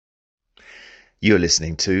You're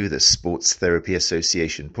listening to the Sports Therapy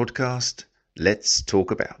Association podcast. Let's talk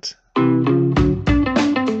about. Okay,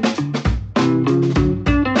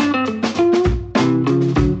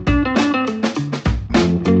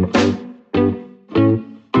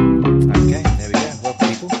 there we go. Welcome,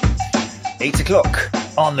 people. 8 o'clock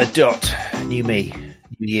on the dot. New me,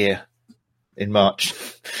 new year in March.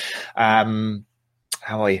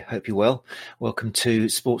 How are you? Hope you're well. Welcome to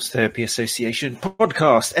Sports Therapy Association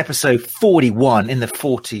podcast, episode 41, in the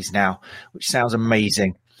 40s now, which sounds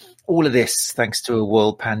amazing. All of this thanks to a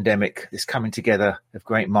world pandemic, this coming together of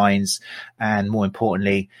great minds, and more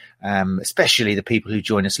importantly, especially the people who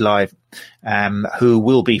join us live, who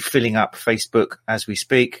will be filling up Facebook as we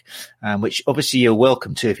speak, which obviously you're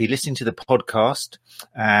welcome to. If you're listening to the podcast,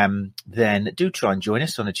 then do try and join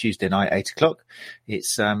us on a Tuesday night, 8 o'clock.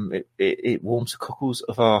 It warms the cockles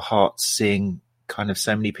of our hearts seeing kind of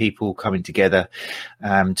so many people coming together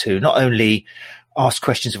to not only ask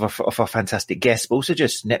questions of our fantastic guests, but also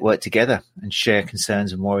just network together and share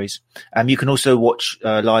concerns and worries. You can also watch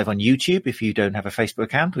live on YouTube if you don't have a Facebook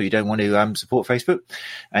account or you don't want to support Facebook,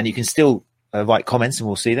 and you can still write comments and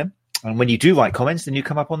we'll see them. And when you do write comments, then you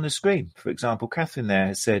come up on the screen. For example, Catherine there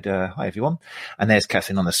has said, hi, everyone. And there's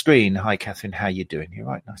Catherine on the screen. Hi, Catherine. How you doing? You're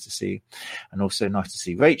right. Nice to see you. And also nice to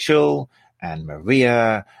see Rachel and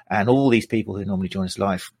Maria and all these people who normally join us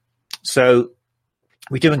live. So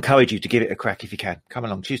we do encourage you to give it a crack if you can. Come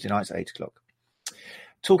along Tuesday nights at 8 o'clock.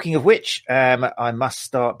 Talking of which, I must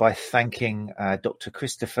start by thanking Dr.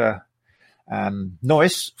 Christopher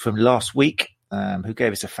Norris from last week, who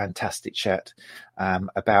gave us a fantastic chat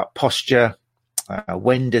about posture.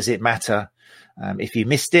 When does it matter? If you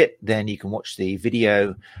missed it, then you can watch the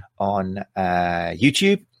video on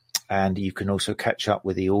YouTube, and you can also catch up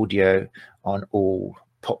with the audio on all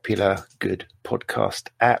popular good podcast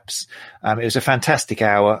apps. It was a fantastic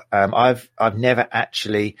hour. I've never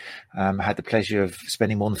actually had the pleasure of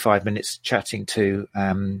spending more than 5 minutes chatting to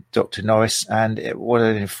Dr. Norris, and what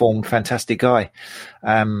an informed, fantastic guy.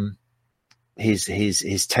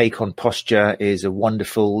 His take on posture is a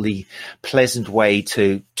wonderfully pleasant way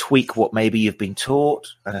to tweak what maybe you've been taught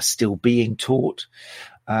and are still being taught,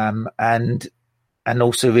 and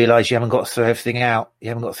also realize you haven't got to throw everything out. You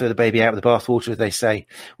haven't got to throw the baby out with the bathwater, as they say,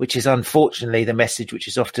 which is unfortunately the message which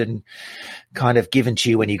is often kind of given to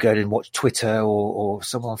you when you go and watch Twitter or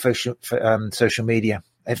someone on social media.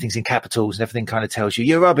 Everything's in capitals and everything kind of tells you,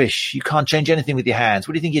 you're rubbish. You can't change anything with your hands.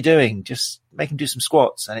 What do you think you're doing? Just make them do some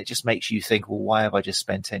squats. And it just makes you think, well, why have I just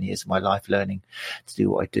spent 10 years of my life learning to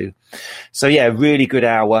do what I do? So yeah, really good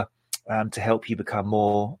hour to help you become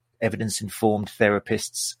more evidence-informed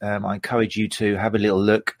therapists. I encourage you to have a little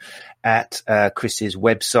look at Chris's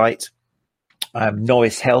website,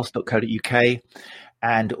 norrishealth.co.uk,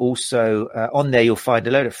 and also on there you'll find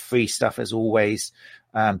a load of free stuff as always,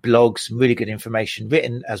 blogs, really good information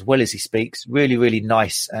written as well as he speaks, really, really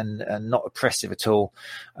nice and not oppressive at all,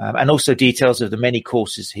 and also details of the many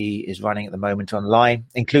courses he is running at the moment online,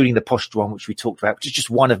 including the posture one, which we talked about, which is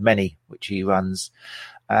just one of many which he runs.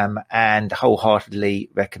 And wholeheartedly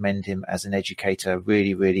recommend him as an educator.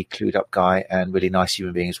 Really, really clued up guy and really nice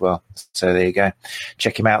human being as well. So there you go.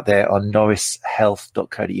 Check him out there on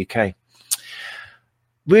norrishealth.co.uk.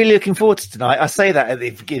 Really looking forward to tonight. I say that at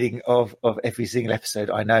the beginning of every single episode,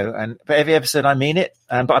 I know. But every episode I mean it.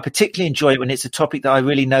 But I particularly enjoy it when it's a topic that I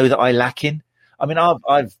really know that I lack in. I mean,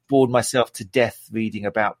 I've bored myself to death reading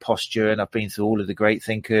about posture, and I've been through all of the great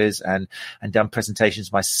thinkers and done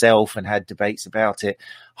presentations myself and had debates about it.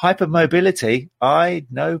 Hypermobility, I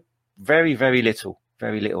know very, very little.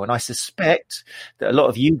 And I suspect that a lot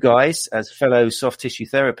of you guys, as fellow soft tissue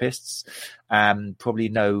therapists, probably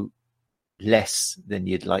know less than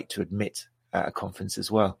you'd like to admit at a conference as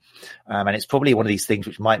well. And it's probably one of these things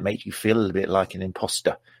which might make you feel a little bit like an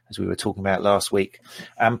imposter, as we were talking about last week.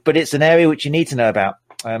 But it's an area which you need to know about.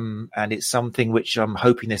 And it's something which I'm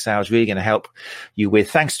hoping this hour is really going to help you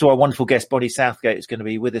with. Thanks to our wonderful guest, Bonnie Southgate, who's going to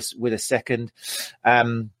be with us with a second.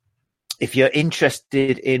 If you're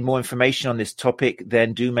interested in more information on this topic,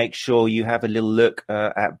 then do make sure you have a little look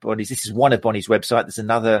at Bonnie's. This is one of Bonnie's websites. There's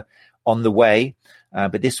another on the way.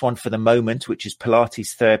 But this one for the moment, which is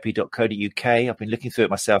pilatestherapy.co.uk. I've been looking through it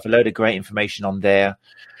myself. A load of great information on there.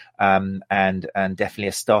 And definitely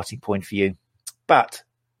a starting point for you. But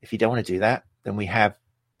if you don't want to do that, then we have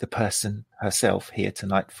the person herself here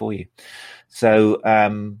tonight for you. So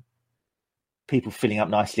people filling up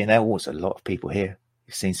nicely, and there are also a lot of people here.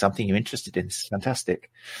 You've seen something you're interested in. This is fantastic.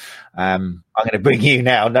 I'm going to bring you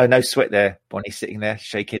now. No sweat there. Bonnie sitting there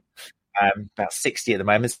shaking. About 60 at the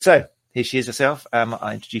moment. So here she is herself.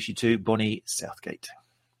 I introduce you to Bonnie Southgate.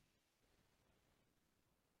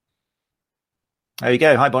 There you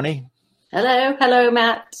go. Hi, Bonnie. Hello,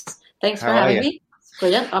 Matt. Thanks for How are having you? me.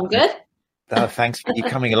 Brilliant. I'm good. Thanks for you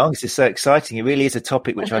coming along. This is so exciting. It really is a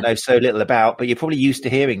topic which I know so little about, but you're probably used to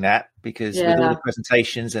hearing that because with all the Yeah,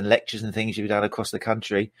 presentations and lectures and things you've done across the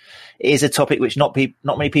country, it is a topic which not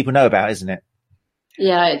many people know about, isn't it?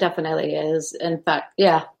 yeah, it definitely is. In fact,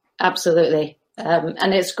 yeah, absolutely.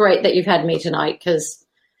 And it's great that you've had me tonight because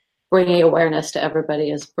bringing awareness to everybody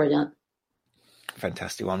is brilliant.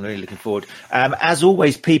 Fantastic one. Really looking forward. As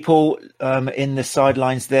always, people in the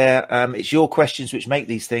sidelines there, it's your questions which make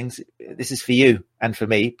these things. This is for you and for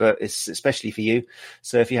me, but it's especially for you.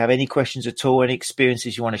 So if you have any questions at all, any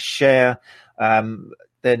experiences you want to share,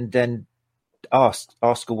 then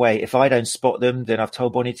ask away. If I don't spot them, then I've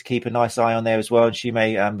told Bonnie to keep a nice eye on there as well, and she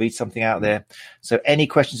may read something out there. So any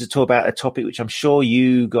questions at all about a topic which I'm sure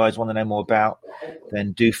you guys want to know more about,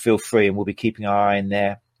 then do feel free, and we'll be keeping our eye in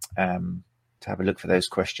there. To have a look for those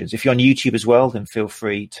questions. If you're on YouTube as well, then feel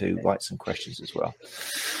free to write some questions as well.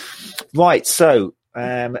 Right, so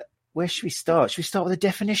where should we start? Should we start with a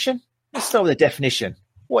definition? Let's start with a definition.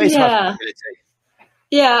 What is hypermobility?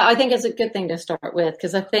 Yeah, I think it's a good thing to start with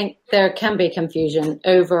because I think there can be confusion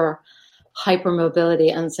over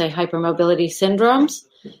hypermobility and say hypermobility syndromes.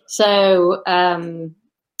 So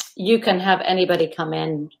you can have anybody come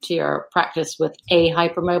in to your practice with a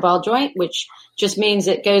hypermobile joint, which just means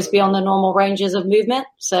it goes beyond the normal ranges of movement.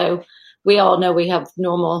 So we all know we have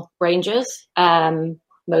normal ranges,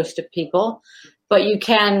 most of people, but you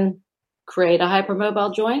can create a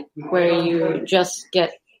hypermobile joint where you just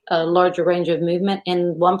get a larger range of movement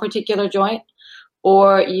in one particular joint,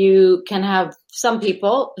 or you can have some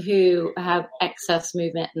people who have excess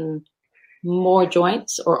movement in more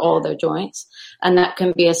joints or all their joints, and that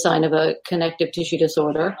can be a sign of a connective tissue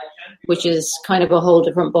disorder, which is kind of a whole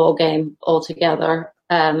different ball game altogether,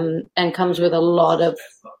 and comes with a lot of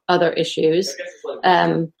other issues.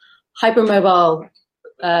 Hypermobile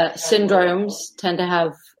syndromes tend to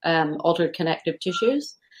have altered connective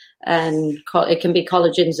tissues, and it can be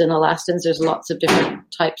collagens and elastins. There's lots of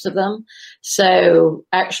different types of them. So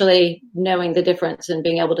actually knowing the difference and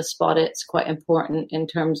being able to spot it is quite important in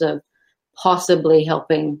terms of possibly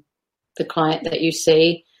helping the client that you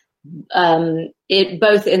see, it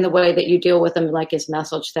both in the way that you deal with them, like as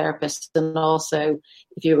massage therapists, and also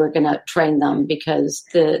if you were going to train them, because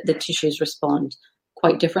the tissues respond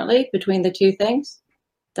quite differently between the two things.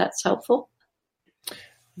 That's helpful.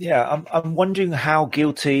 Yeah, I'm wondering how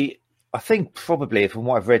guilty. I think probably from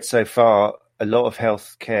what I've read so far, a lot of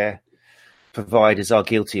healthcare providers are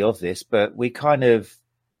guilty of this, but we kind of,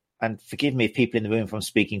 and forgive me if people in the room, if I'm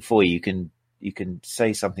speaking for you, you can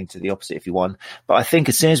say something to the opposite if you want. But I think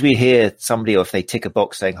as soon as we hear somebody, or if they tick a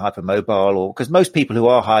box saying hypermobile, or because most people who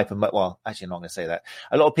are well, actually I'm not going to say that.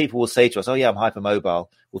 A lot of people will say to us, oh yeah, I'm hypermobile.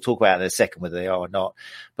 We'll talk about it in a second whether they are or not.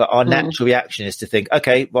 But our natural reaction is to think,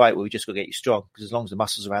 okay, right, well, we just got to get you strong, because as long as the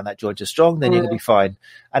muscles around that joint are strong, then you're going to be fine.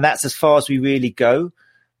 And that's as far as we really go.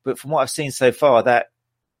 But from what I've seen so far, that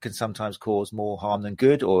can sometimes cause more harm than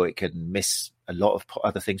good, or it can miss a lot of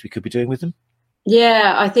other things we could be doing with them.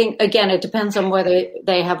 Yeah, I think, again, it depends on whether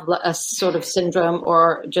they have a sort of syndrome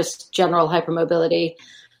or just general hypermobility.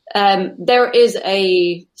 There is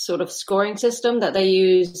a sort of scoring system that they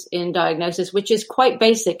use in diagnosis, which is quite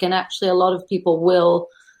basic. And actually, a lot of people will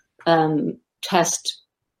test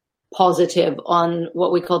positive on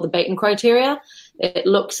what we call the Baton criteria. It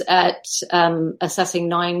looks at assessing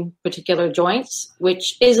 9 particular joints,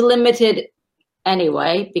 which is limited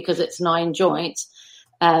anyway because it's 9 joints.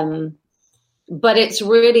 But it's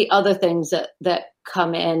really other things that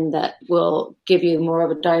come in that will give you more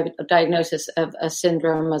of a diagnosis of a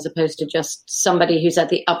syndrome, as opposed to just somebody who's at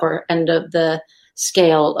the upper end of the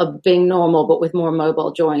scale of being normal, but with more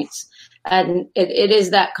mobile joints. And it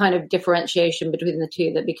is that kind of differentiation between the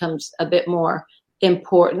two that becomes a bit more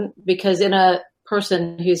important, because in a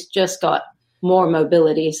person who's just got more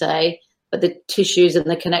mobility, say, but the tissues and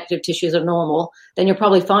the connective tissues are normal, then you're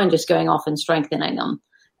probably fine just going off and strengthening them.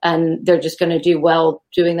 And they're just going to do well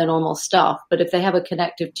doing the normal stuff. But if they have a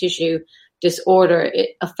connective tissue disorder,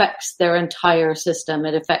 it affects their entire system.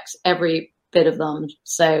 It affects every bit of them.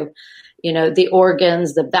 So, the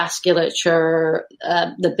organs, the vasculature,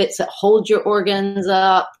 the bits that hold your organs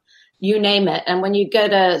up, you name it. And when you go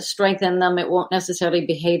to strengthen them, it won't necessarily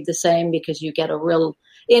behave the same, because you get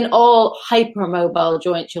in all hypermobile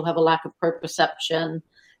joints, you'll have a lack of proprioception.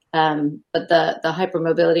 But the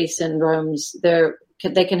hypermobility syndromes,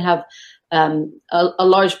 they can have a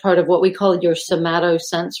large part of what we call your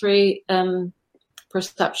somatosensory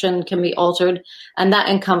perception can be altered, and that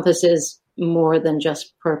encompasses more than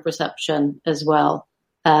just proprioception as well,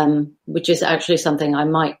 which is actually something I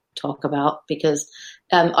might talk about, because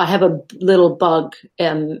I have a little bug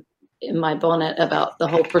in my bonnet about the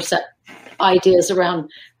whole ideas around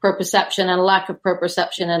proprioception and lack of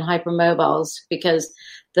proprioception in hypermobiles, because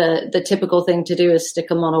the typical thing to do is stick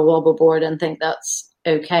them on a wobble board and think that's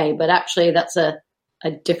okay. But actually that's a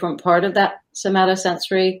different part of that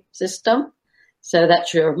somatosensory system. So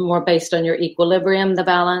that's more based on your equilibrium, the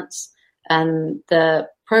balance, and the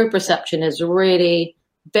proprioception is really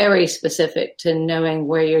very specific to knowing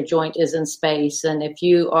where your joint is in space. And if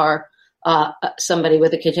you are somebody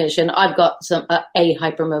with a condition, I've got a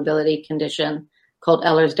hypermobility condition called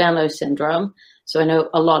Ehlers-Danlos syndrome, so I know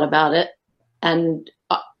a lot about it. And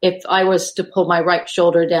if I was to pull my right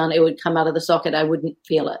shoulder down, it would come out of the socket. I wouldn't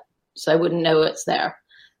feel it, so I wouldn't know it's there.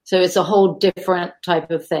 So it's a whole different type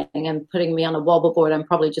of thing. And putting me on a wobble board, I'm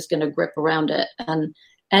probably just going to grip around it and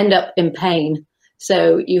end up in pain.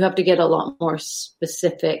 So you have to get a lot more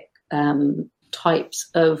specific types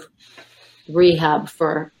of rehab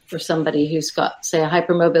for somebody who's got, say, a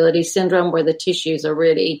hypermobility syndrome where the tissues are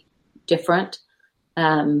really different.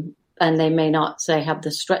 And they may not, say, have the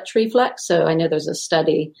stretch reflex. So I know there's a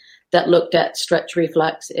study that looked at stretch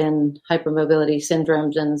reflex in hypermobility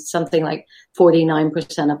syndromes, and something like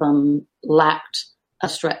 49% of them lacked a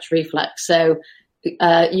stretch reflex. So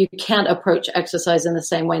you can't approach exercise in the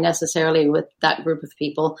same way necessarily with that group of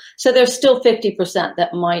people. So there's still 50%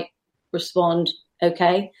 that might respond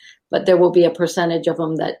okay, but there will be a percentage of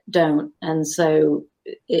them that don't. And so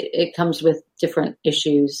it comes with different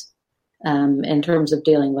issues in terms of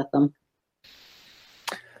dealing with them.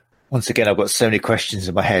 Once again, I've got so many questions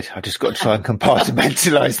in my head. I just got to try and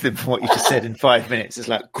compartmentalize them from what you just said in 5 minutes. It's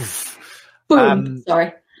like, boom.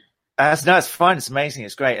 Sorry. No, it's fine. It's amazing.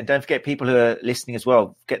 It's great. And don't forget, people who are listening as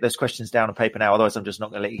well, get those questions down on paper now. Otherwise, I'm just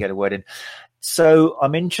not going to let you get a word in. So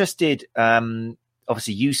I'm interested.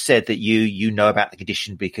 Obviously, you said that you know about the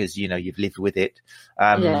condition because, you've lived with it.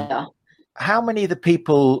 Yeah. How many of the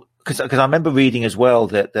people, because I remember reading as well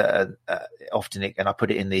that often, and I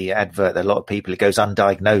put it in the advert, that a lot of people, it goes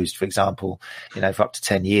undiagnosed, for example, for up to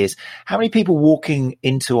 10 years. How many people walking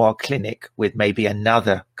into our clinic with maybe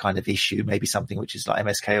another kind of issue, maybe something which is like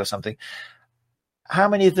MSK or something, how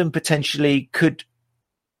many of them potentially could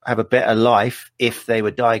have a better life if they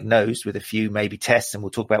were diagnosed with a few maybe tests? And we'll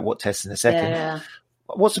talk about what tests in a second. Yeah.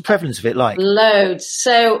 What's the prevalence of it like? Loads.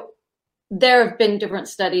 So there have been different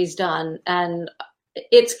studies done, and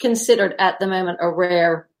it's considered at the moment a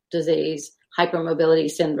rare disease,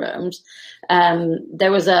 hypermobility syndromes.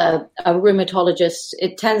 There was a rheumatologist.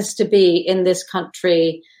 It tends to be in this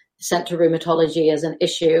country sent to rheumatology as an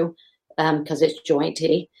issue because it's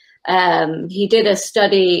jointy. He did a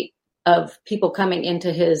study of people coming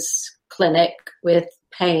into his clinic with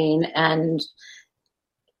pain, and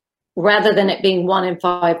rather than it being 1 in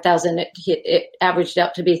 5,000, it averaged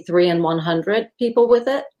out to be 3 in 100 people with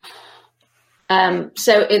it.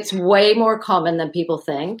 So it's way more common than people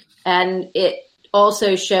think. And it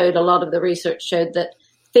also showed, a lot of the research showed that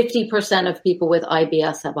 50% of people with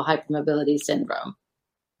IBS have a hypermobility syndrome.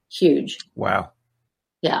 Huge. Wow.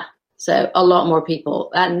 Yeah. So a lot more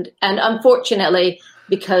people. And unfortunately,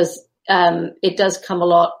 because it does come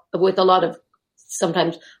with a lot of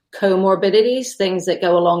sometimes comorbidities, things that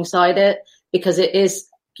go alongside it, because it is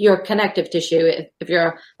your connective tissue. If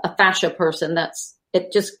you're a fascia person,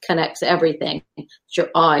 it just connects everything. It's your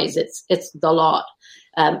eyes. It's the lot.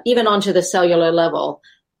 Even onto the cellular level.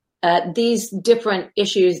 These different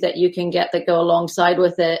issues that you can get that go alongside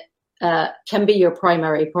with it can be your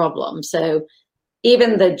primary problem. So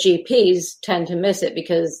even the GPs tend to miss it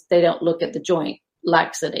because they don't look at the joint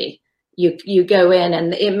laxity. You go in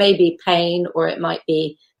and it may be pain, or it might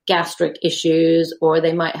be gastric issues, or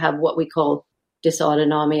they might have what we call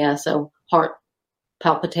dysautonomia, so heart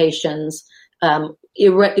palpitations,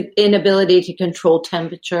 inability to control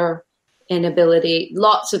temperature,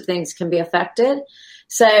 lots of things can be affected.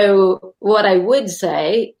 So what I would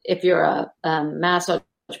say, if you're a massage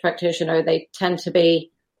practitioner, they tend to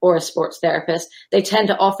be, or a sports therapist, they tend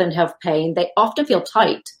to often have pain. They often feel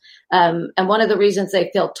tight. And one of the reasons they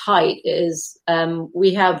feel tight is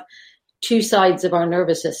we have two sides of our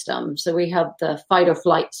nervous system. So we have the fight or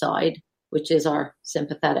flight side, which is our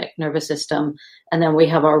sympathetic nervous system. And then we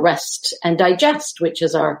have our rest and digest, which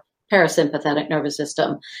is our parasympathetic nervous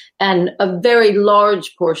system. And a very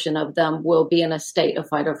large portion of them will be in a state of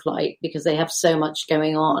fight or flight because they have so much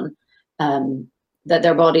going on that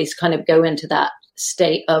their bodies kind of go into that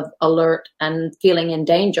state of alert and feeling in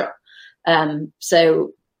danger.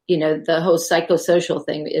 So, the whole psychosocial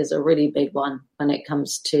thing is a really big one when it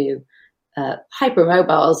comes to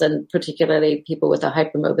hypermobiles, and particularly people with a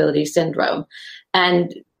hypermobility syndrome.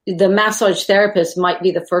 And the massage therapist might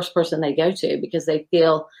be the first person they go to, because they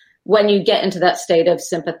feel when you get into that state of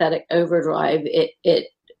sympathetic overdrive, it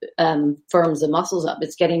firms the muscles up.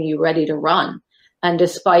 It's getting you ready to run. And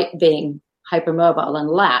despite being hypermobile and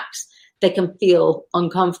lax, they can feel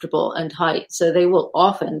uncomfortable and tight. So they will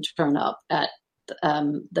often turn up at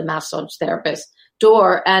the massage therapist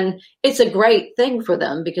door. And it's a great thing for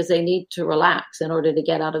them because they need to relax in order to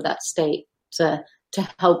get out of that state to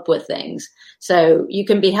help with things. So you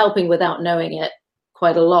can be helping without knowing it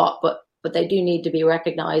quite a lot, but they do need to be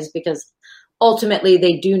recognized, because ultimately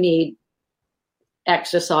they do need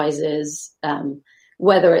exercises,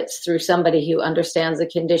 whether it's through somebody who understands the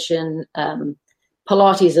condition.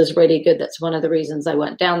 Pilates is really good. That's one of the reasons I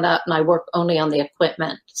went down that, and I work only on the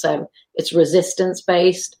equipment. So it's resistance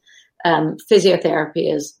based.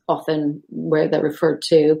 Physiotherapy is often where they're referred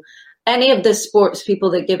to. Any of the sports people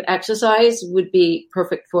that give exercise would be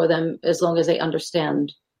perfect for them, as long as they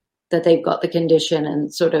understand that they've got the condition,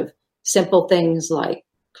 and sort of simple things like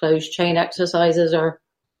closed chain exercises are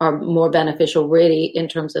more beneficial, really, in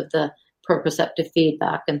terms of the proprioceptive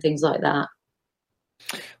feedback and things like that.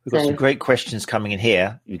 We've got some great questions coming in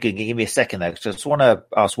here. You can give me a second though, because I just want to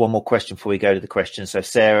ask one more question before we go to the questions. So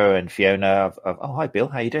Sarah and Fiona, oh, hi Bill,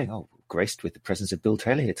 how are you doing? Oh, graced with the presence of Bill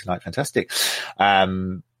Taylor here tonight. Fantastic.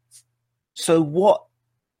 So what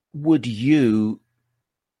would you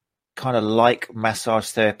kind of like massage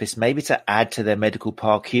therapists maybe to add to their medical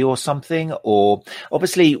parquet or something? Or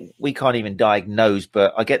obviously we can't even diagnose,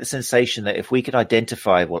 but I get the sensation that if we could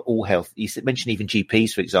identify what all health, you mentioned even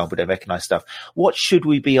GPs, for example, don't recognize stuff. What should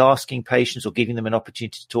we be asking patients or giving them an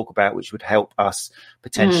opportunity to talk about, which would help us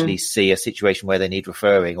potentially see a situation where they need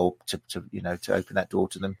referring, or to open that door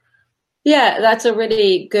to them? Yeah, that's a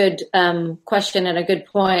really good question and a good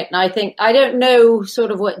point. And I think, I don't know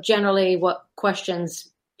sort of what questions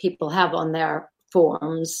people have on their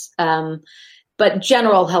forms, but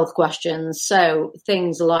general health questions. So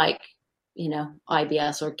things like,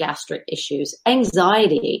 IBS or gastric issues,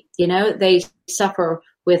 anxiety, they suffer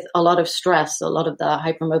with a lot of stress. A lot of the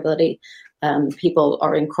hypermobility people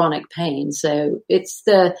are in chronic pain. So it's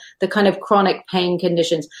the kind of chronic pain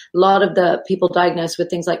conditions. A lot of the people diagnosed with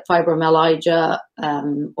things like fibromyalgia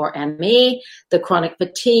or ME, the chronic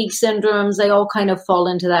fatigue syndromes, they all kind of fall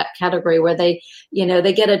into that category where they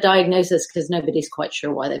get a diagnosis because nobody's quite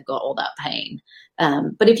sure why they've got all that pain.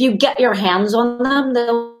 But if you get your hands on them,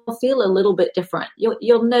 they'll feel a little bit different.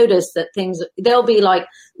 You'll notice that they'll be like,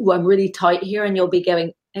 "Ooh, I'm really tight here," and you'll be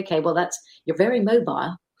going, "Okay, well, you're very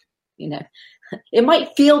mobile." It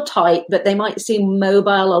might feel tight, but they might seem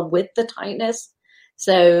mobile with the tightness.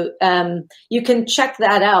 So you can check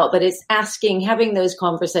that out, but it's having those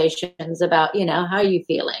conversations about, how are you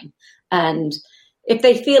feeling? And if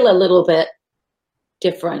they feel a little bit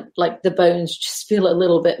different, like the bones just feel a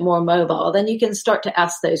little bit more mobile, then you can start to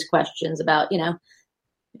ask those questions about,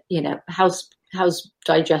 how's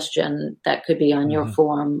digestion, that could be on your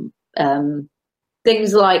form.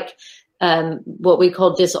 Things like what we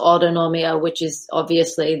call dysautonomia, which is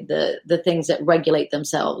obviously the things that regulate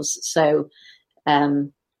themselves. So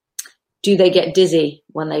do they get dizzy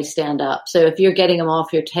when they stand up? So if you're getting them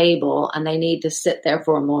off your table and they need to sit there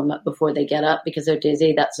for a moment before they get up because they're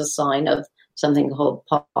dizzy, that's a sign of something called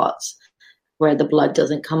POTS, where the blood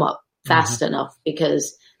doesn't come up fast enough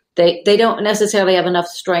because they don't necessarily have enough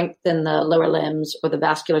strength in the lower limbs or the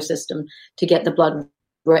vascular system to get the blood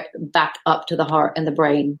back up to the heart and the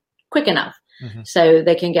brain quick enough. So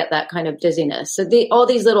they can get that kind of dizziness. So all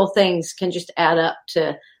these little things can just add up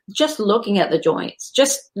to just looking at the joints.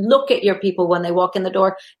 Just look at your people when they walk in the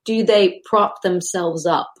door. Do they prop themselves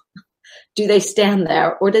up? Do they stand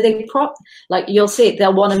there, or do they prop? Like you'll see,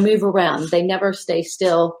 they'll want to move around. They never stay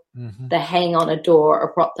still. They hang on a door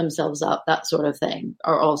or prop themselves up. That sort of thing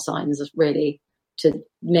are all signs really to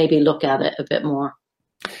maybe look at it a bit more.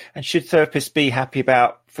 And should therapists be happy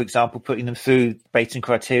about, for example, putting them through Bateson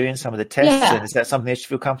criteria and some of the tests? Yeah. And is that something they should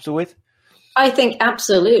feel comfortable with? I think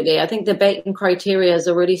absolutely. I think the Bateson criteria is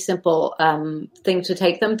a really simple thing to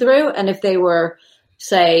take them through. And if they were,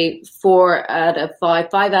 say, 4 out of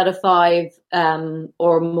 5, 5 out of 5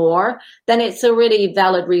 or more, then it's a really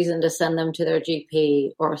valid reason to send them to their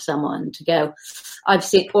GP or someone to go. I've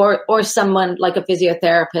seen, or someone like a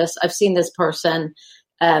physiotherapist. I've seen this person.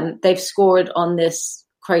 They've scored on this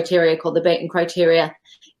criteria called the Bateson criteria.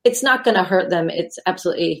 It's not going to hurt them. It's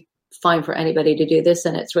absolutely fine for anybody to do this,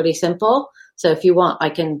 and it's really simple. So if you want, I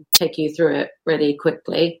can take you through it really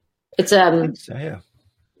quickly. It's it's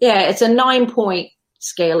a 9-point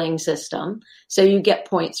scaling system. So you get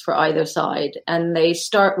points for either side, and they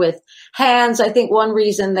start with hands. I think one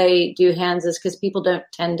reason they do hands is because people don't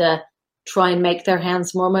tend to try and make their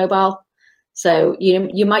hands more mobile. So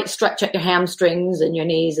you might stretch out your hamstrings and your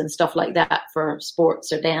knees and stuff like that for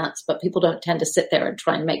sports or dance, but people don't tend to sit there and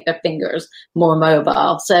try and make their fingers more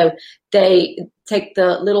mobile. So they take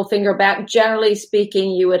the little finger back. Generally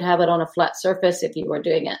speaking, you would have it on a flat surface if you were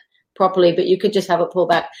doing it properly, but you could just have it pull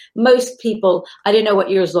back. Most people, I don't know what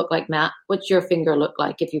yours look like, Matt. What's your finger look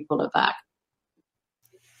like if you pull it back?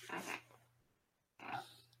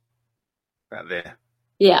 About there.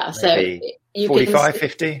 Yeah, maybe so you 45,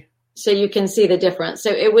 50. So you can see the difference.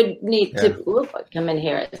 So it would need to come in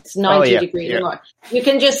here. It's 90 degrees more. You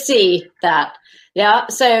can just see that. Yeah.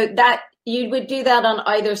 So that you would do that on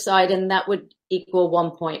either side, and that would equal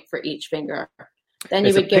 1 point for each finger. Then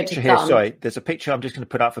you would go to thumb. Sorry, there's a picture I'm just going to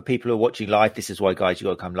put up for people who are watching live. This is why, guys, you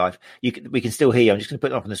got to come live. We can still hear you. I'm just going to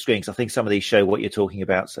put it up on the screen because I think some of these show what you're talking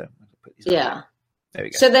about. So yeah. There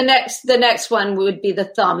we go. So the next one would be the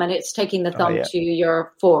thumb, and it's taking the thumb to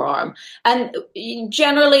your forearm. And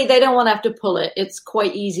generally, they don't want to have to pull it. It's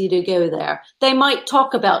quite easy to go there. They might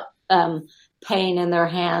talk about pain in their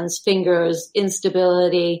hands, fingers,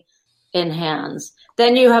 instability in hands.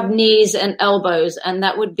 Then you have knees and elbows, and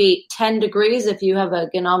that would be 10 degrees. If you have a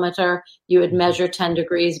ganometer, you would measure 10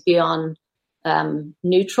 degrees beyond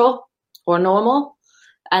neutral or normal.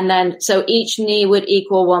 And then, so each knee would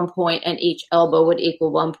equal 1 point and each elbow would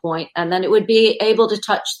equal 1 point. And then it would be able to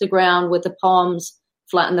touch the ground with the palms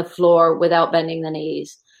flat on the floor without bending the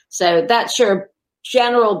knees. So that's your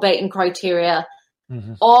general Baton criteria.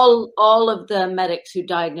 Mm-hmm. All of the medics who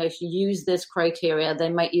diagnose use this criteria. They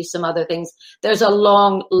might use some other things. There's a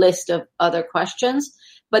long list of other questions,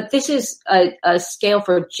 but this is a scale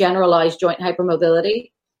for generalized joint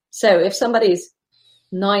hypermobility. So if somebody's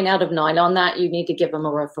 9 out of 9 on that, you need to give them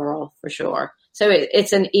a referral for sure. So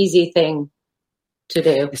it's an easy thing to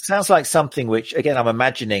do. It sounds like something which, again, I'm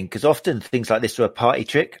imagining, because often things like this are a party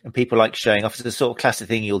trick and people like showing off. It's the sort of classic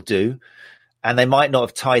thing you'll do. And they might not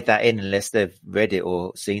have tied that in unless they've read it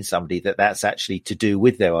or seen somebody that's actually to do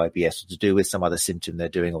with their IBS or to do with some other symptom they're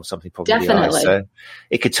doing or something probably. Definitely. So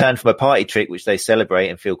it could turn from a party trick, which they celebrate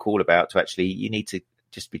and feel cool about, to actually you need to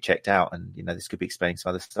just be checked out. And, this could be explaining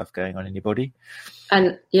some other stuff going on in your body.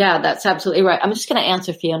 And yeah, that's absolutely right. I'm just going to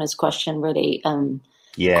answer Fiona's question really quickly.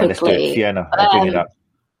 Let's do it. Fiona, I'll bring it up.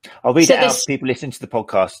 I'll read it out for people listening to the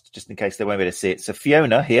podcast just in case they won't be able to see it. So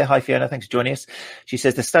Fiona here. Hi, Fiona. Thanks for joining us. She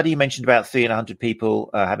says, the study you mentioned about 300 people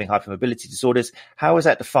having hypermobility disorders. How was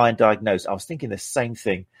that defined, diagnosed? I was thinking the same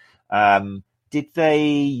thing. Did they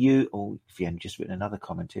use... Oh, Fiona just written another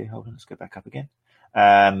comment here. Hold on, let's go back up again.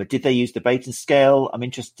 Did they use the Baton scale? I'm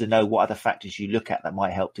interested to know what other factors you look at that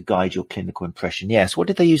might help to guide your clinical impression. Yes. What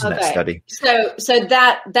did they use in that study? So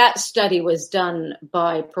that study was done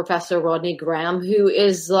by Professor Rodney Graham, who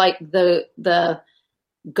is like the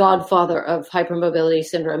godfather of hypermobility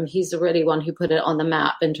syndrome. He's really one who put it on the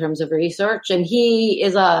map in terms of research. And he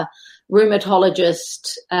is a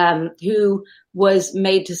rheumatologist who was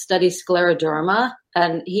made to study scleroderma,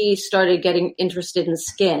 and he started getting interested in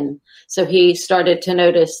skin. So he started to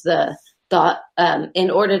notice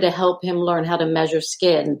in order to help him learn how to measure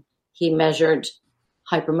skin, he measured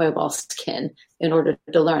hypermobile skin in order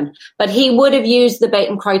to learn. But he would have used the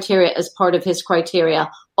Baton criteria as part of his criteria.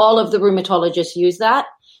 All of the rheumatologists use that.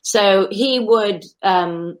 So he would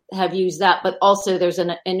have used that, but also there's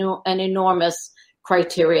an enormous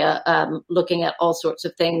criteria looking at all sorts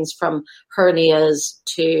of things from hernias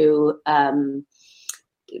to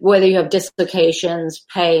whether you have dislocations,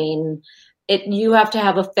 pain. You have to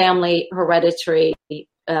have a family hereditary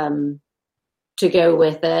to go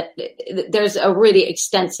with it. There's a really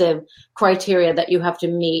extensive criteria that you have to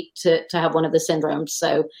meet to have one of the syndromes.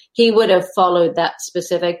 So he would have followed that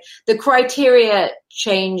specific. The criteria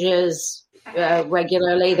changes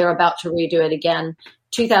regularly. They're about to redo it again.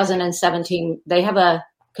 2017, they have a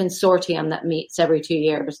consortium that meets every 2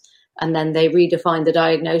 years, and then they redefine the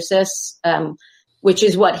diagnosis, which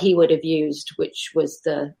is what he would have used, which is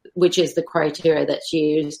the criteria that's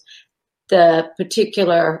used. The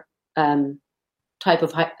particular type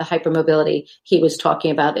of hypermobility he was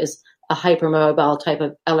talking about is a hypermobile type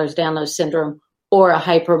of Ehlers-Danlos syndrome or a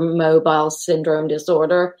hypermobile syndrome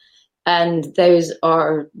disorder. And those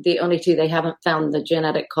are the only two they haven't found the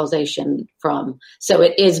genetic causation from. So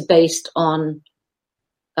it is based on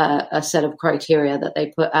a set of criteria that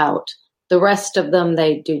they put out. The rest of them,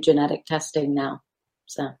 they do genetic testing now.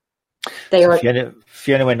 So they are.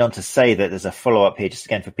 Fiona went on to say that there's a follow-up here, just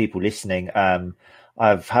again for people listening.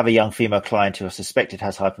 I have a young female client who I suspected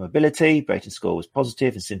has hypermobility. Brayton score was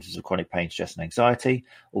positive and symptoms of chronic pain, stress and anxiety.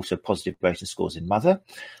 Also positive Brayton scores in mother.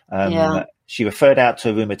 She referred out to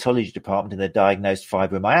a rheumatology department and they diagnosed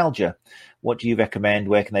fibromyalgia. What do you recommend?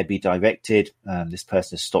 Where can they be directed? This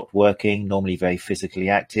person has stopped working, normally very physically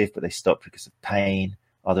active, but they stopped because of pain.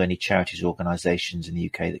 Are there any charities or organisations in the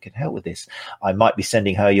UK that can help with this? I might be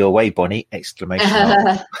sending her your way, Bonnie! Exclamation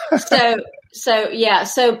mark.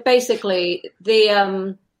 So basically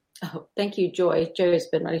the thank you, Joy. Joy's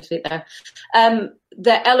been really sweet there.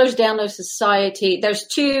 The Ehlers-Danlos Society, there's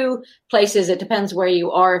two places. It depends where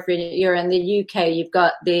you are. If you're in the UK, you've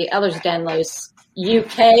got the Ehlers-Danlos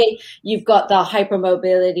UK, you've got the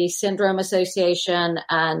Hypermobility Syndrome Association,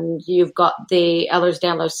 and you've got the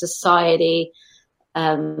Ehlers-Danlos Society,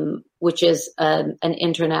 which is an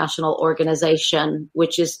international organization,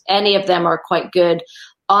 which is, any of them are quite good.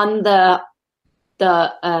 On the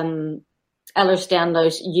Ehlers-Danlos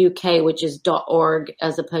UK, which is .org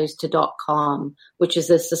as opposed to .com, which is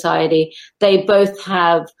the society, they both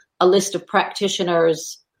have a list of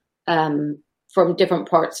practitioners from different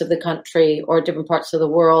parts of the country or different parts of the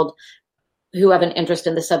world who have an interest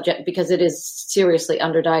in the subject, because it is seriously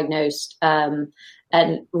underdiagnosed.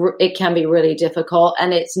 And it can be really difficult,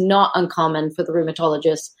 and it's not uncommon for the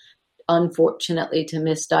rheumatologist, unfortunately, to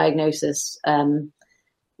misdiagnosis,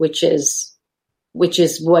 which is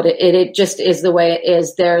what it just is the way it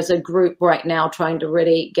is. There's a group right now trying to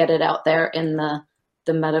really get it out there in the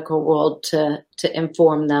medical world to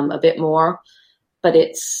inform them a bit more, but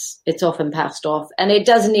it's often passed off, and it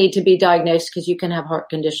does need to be diagnosed because you can have heart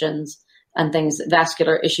conditions and things,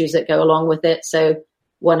 vascular issues that go along with it. So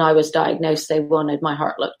when I was diagnosed, they wanted my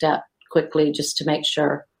heart looked at quickly just to make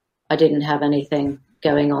sure I didn't have anything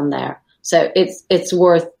going on there. So it's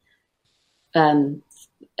worth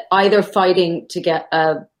either fighting to get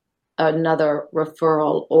another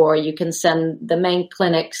referral, or you can send the main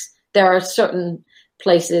clinics. There are certain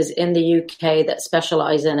places in the UK that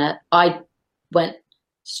specialize in it. I went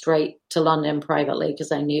straight to London privately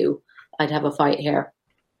because I knew I'd have a fight here.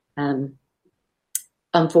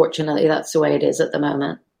 Unfortunately, that's the way it is at the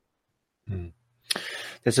moment.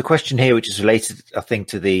 There's a question here which is related, I think,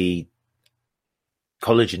 to the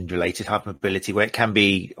collagen-related hypermobility, where it can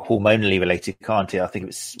be hormonally related, can't it? I think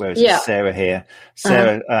it's Sarah here.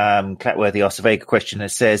 Sarah Clatworthy asked a very good question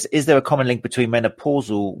that says, is there a common link between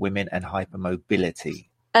menopausal women and hypermobility?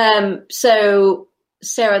 So,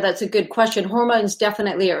 Sarah, that's a good question. Hormones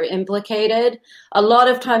definitely are implicated. A lot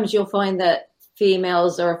of times you'll find that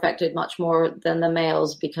females are affected much more than the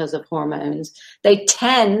males because of hormones. They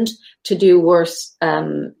tend to do worse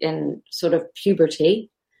in sort of puberty.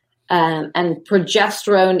 And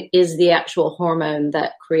progesterone is the actual hormone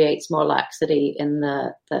that creates more laxity in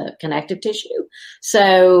the connective tissue.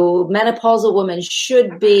 So menopausal women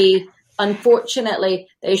should be, unfortunately,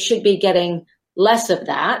 they should be getting less of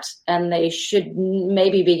that, and they should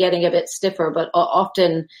maybe be getting a bit stiffer. But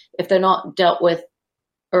often, if they're not dealt with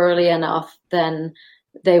early enough, then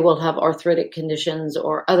they will have arthritic conditions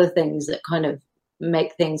or other things that kind of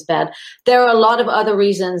make things bad. There are a lot of other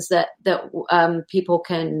reasons that people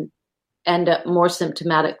can end up more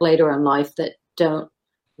symptomatic later in life that don't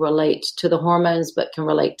relate to the hormones, but can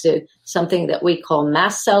relate to something that we call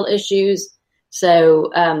mast cell issues.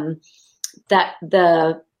 So that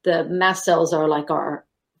the mast cells are like our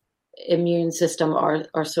immune system,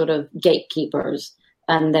 are sort of gatekeepers,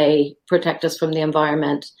 and they protect us from the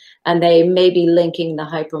environment, and they may be linking the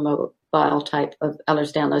hypermobile type of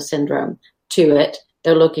Ehlers-Danlos syndrome to it.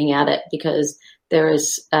 They're looking at it because there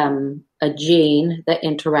is a gene that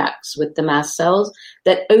interacts with the mast cells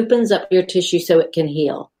that opens up your tissue so it can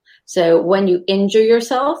heal. So when you injure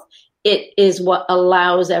yourself, it is what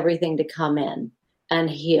allows everything to come in and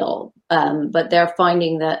heal. But they're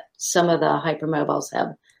finding that some of the hypermobiles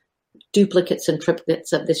have duplicates and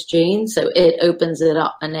triplicates of this gene, so it opens it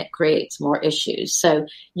up and it creates more issues. So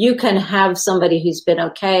you can have somebody who's been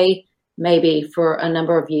okay maybe for a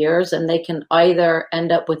number of years, and they can either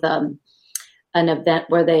end up with an event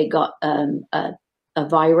where they got a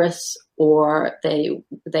virus, or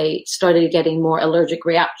they started getting more allergic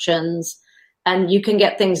reactions, and you can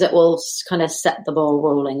get things that will kind of set the ball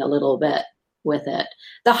rolling a little bit with it.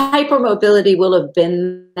 The hypermobility will have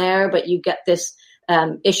been there, but you get this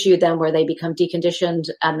issue then where they become deconditioned,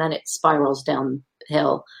 and then it spirals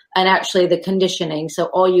downhill. And actually the conditioning, so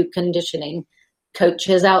all you conditioning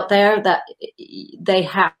coaches out there, that they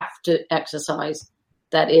have to exercise.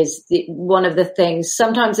 That is one of the things.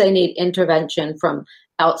 Sometimes they need intervention from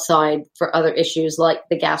outside for other issues like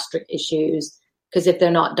the gastric issues, because if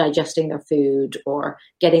they're not digesting their food or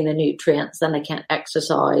getting the nutrients, then they can't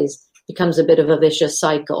exercise becomes a bit of a vicious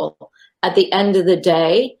cycle. At the end of the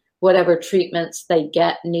day, whatever treatments they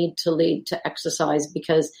get need to lead to exercise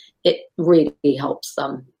because it really helps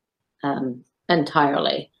them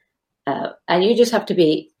entirely. And you just have to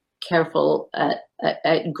be careful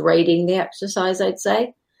at grading the exercise, I'd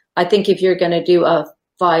say. I think if you're going to do a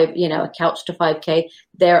couch to 5K,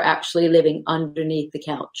 they're actually living underneath the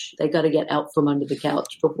couch. They got to get out from under the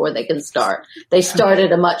couch before they can start. They start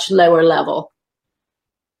at a much lower level.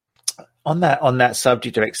 On that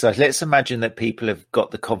subject of exercise, let's imagine that people have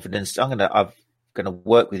got the confidence. I'm going to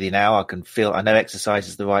work with you now. I know exercise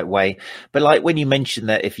is the right way. But like when you mentioned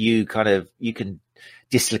that if you can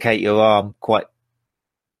dislocate your arm quite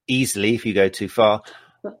easily if you go too far,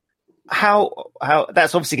 how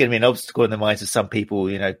that's obviously going to be an obstacle in the minds of some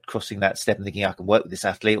people, crossing that step and thinking I can work with this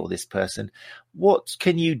athlete or this person. What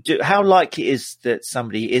can you do? How likely is that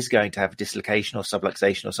somebody is going to have a dislocation or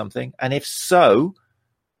subluxation or something? And if so,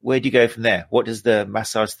 where do you go from there? What does the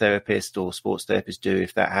massage therapist or sports therapist do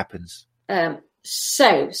if that happens?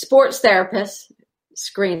 So sports therapist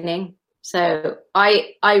screening. So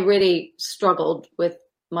I really struggled with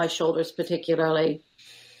my shoulders, particularly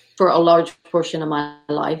for a large portion of my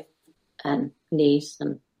life, and knees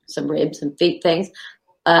and some ribs and feet things.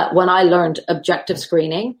 When I learned objective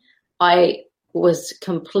screening, I was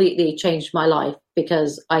completely changed my life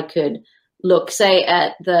because I could look, say,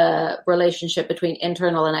 at the relationship between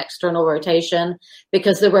internal and external rotation,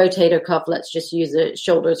 because the rotator cuff, let's just use the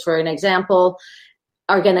shoulders for an example,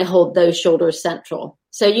 are going to hold those shoulders central.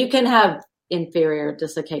 So you can have inferior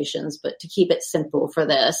dislocations, but to keep it simple for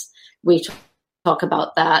this, we talk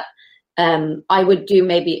about that. I would do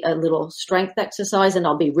maybe a little strength exercise and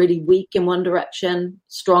I'll be really weak in one direction,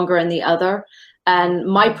 stronger in the other. And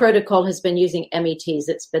my protocol has been using METs.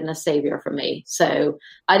 It's been a savior for me. So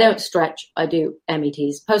I don't stretch. I do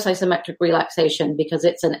METs, post-isometric relaxation, because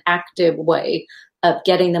it's an active way of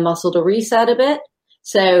getting the muscle to reset a bit.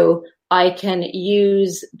 So I can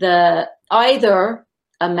use either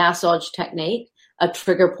a massage technique, a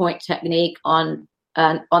trigger point technique on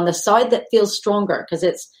the side that feels stronger, because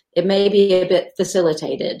it may be a bit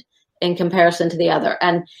facilitated in comparison to the other.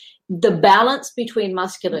 And the balance between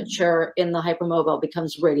musculature in the hypermobile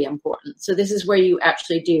becomes really important. So this is where you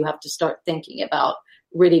actually do have to start thinking about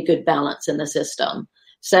really good balance in the system.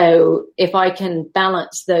 So if I can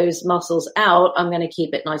balance those muscles out, I'm going to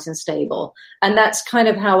keep it nice and stable. And that's kind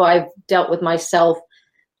of how I've dealt with myself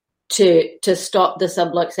to stop the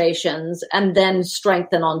subluxations and then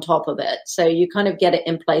strengthen on top of it. So you kind of get it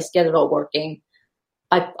in place, get it all working.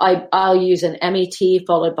 I'll use an MET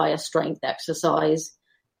followed by a strength exercise.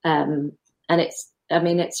 And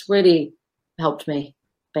it's really helped me,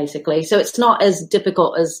 basically. So it's not as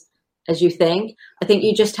difficult as you think. I think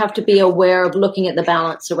you just have to be aware of looking at the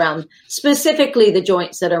balance around specifically the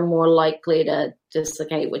joints that are more likely to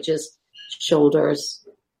dislocate, which is shoulders,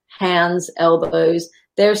 hands, elbows.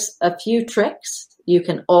 There's a few tricks you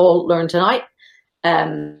can all learn tonight.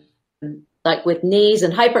 Like with knees,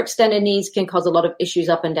 and hyperextended knees can cause a lot of issues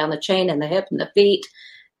up and down the chain and the hip and the feet.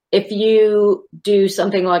 If you do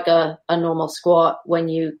something like a normal squat, when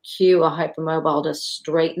you cue a hypermobile to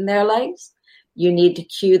straighten their legs, you need to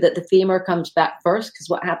cue that the femur comes back first, because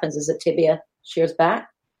what happens is the tibia shears back.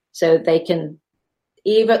 So they can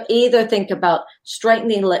either think about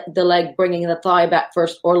straightening the leg, bringing the thigh back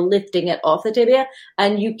first, or lifting it off the tibia,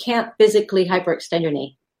 and you can't physically hyperextend your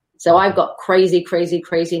knee. So I've got crazy, crazy,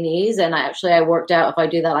 crazy knees, and I worked out if I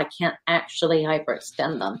do that, I can't actually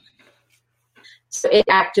hyperextend them. So it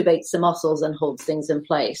activates the muscles and holds things in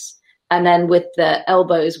place. And then with the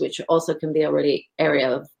elbows, which also can be a really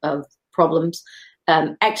area of problems,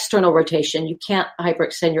 external rotation, you can't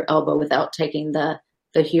hyperextend your elbow without taking the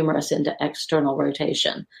humerus into external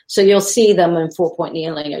rotation. So you'll see them in 4-point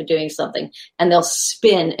kneeling or doing something, and they'll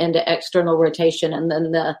spin into external rotation, and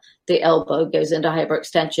then the elbow goes into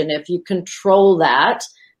hyperextension. If you control that,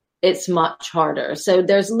 it's much harder. So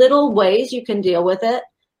there's little ways you can deal with it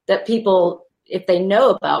that people, if they know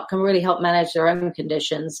about, can really help manage their own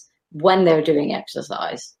conditions when they're doing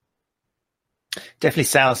exercise. Definitely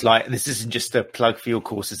sounds like, this isn't just a plug for your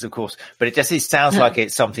courses, of course, but it definitely sounds like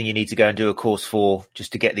it's something you need to go and do a course for,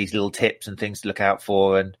 just to get these little tips and things to look out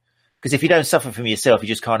for. And because if you don't suffer from yourself, you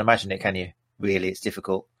just can't imagine it, can you? Really, it's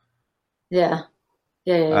difficult. Yeah.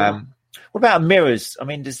 What about mirrors? I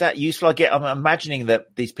mean, is that useful? I'm imagining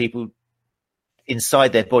that these people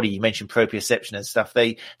inside their body, you mentioned proprioception and stuff,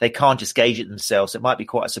 they can't just gauge it themselves. It might be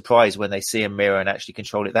quite a surprise when they see a mirror and actually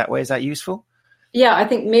control it that way. Is that useful? Yeah, I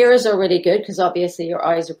think mirrors are really good because obviously your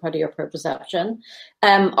eyes are part of your proprioception.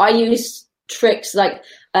 I use tricks, like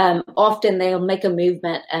often they'll make a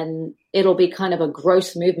movement and it'll be kind of a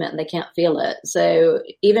gross movement and they can't feel it. So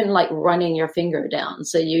even like running your finger down,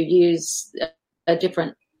 so you use a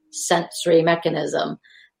different sensory mechanism.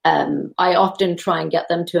 I often try and get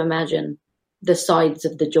them to imagine the sides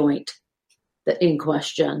of the joint that in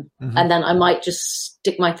question. Mm-hmm. And then I might just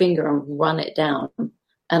stick my finger and run it down.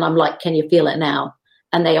 And I'm like, can you feel it now?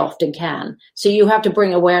 And they often can. So you have to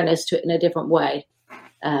bring awareness to it in a different way.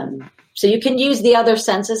 So you can use the other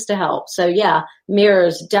senses to help. So yeah,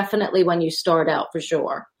 mirrors definitely when you start out for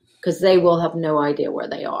sure, because they will have no idea where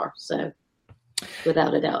they are. So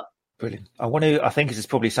without a doubt. Brilliant. I think this is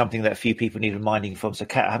probably something that a few people need reminding from. So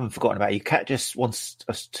Kat, I haven't forgotten about you. Kat just wants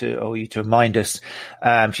us to, or you to remind us.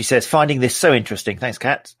 She says, finding this so interesting. Thanks,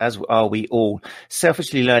 Kat, as are we all.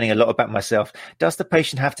 Selfishly learning a lot about myself. Does the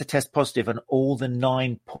patient have to test positive on all the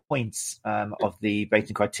 9 points of the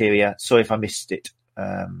Bateson criteria? Sorry if I missed it.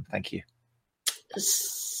 Thank you.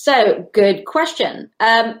 So good question.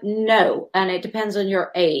 No, and it depends on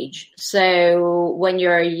your age. So when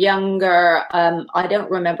you're younger, I don't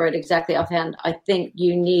remember it exactly offhand. I think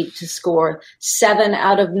you need to score 7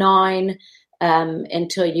 out of 9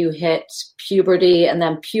 until you hit puberty, and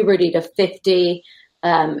then puberty to 50.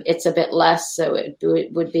 It's a bit less, so it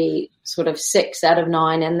would be sort of 6 out of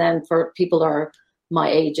 9. And then for people who are my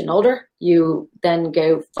age and older, you then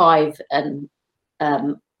go 5 and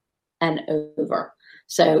over.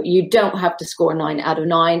 So you don't have to score 9 out of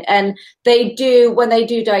 9. And they do, when they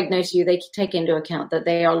do diagnose you, they take into account that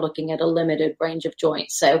they are looking at a limited range of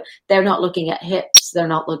joints. So they're not looking at hips, they're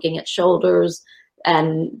not looking at shoulders.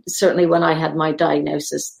 And certainly when I had my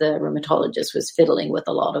diagnosis, the rheumatologist was fiddling with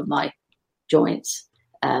a lot of my joints.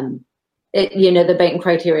 The Bateson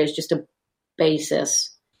criteria is just a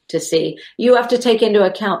basis to see. You have to take into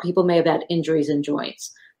account people may have had injuries in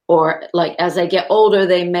joints. Or like as they get older,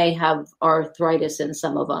 they may have arthritis in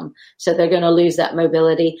some of them. So they're going to lose that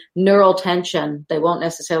mobility. Neural tension, they won't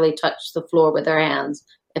necessarily touch the floor with their hands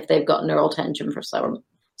if they've got neural tension for some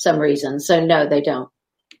reason. So no, they don't.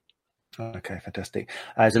 Okay, fantastic.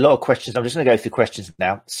 There's a lot of questions. I'm just going to go through questions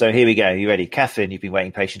now. So here we go. You ready? Catherine, you've been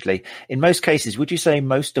waiting patiently. In most cases, would you say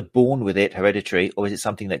most are born with it, hereditary, or is it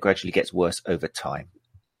something that gradually gets worse over time?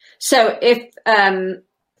 So if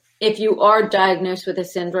you are diagnosed with a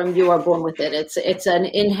syndrome, you are born with it. It's an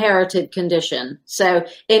inherited condition. So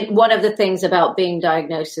one of the things about being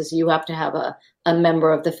diagnosed is you have to have a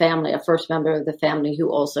member of the family, a first member of the family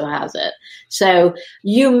who also has it. So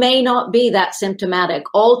you may not be that symptomatic.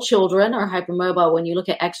 All children are hypermobile. When you look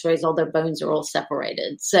at x-rays, all their bones are all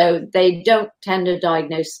separated. So they don't tend to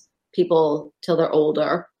diagnose people till they're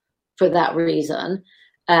older for that reason.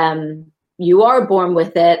 You are born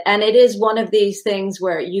with it, and it is one of these things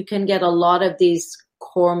where you can get a lot of these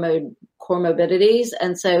comorbidities,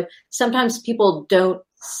 and so sometimes people don't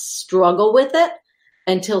struggle with it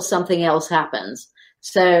until something else happens.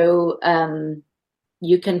 So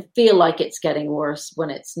you can feel like it's getting worse when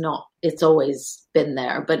it's not. It's always been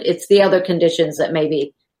there, but it's the other conditions that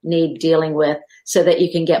maybe need dealing with so that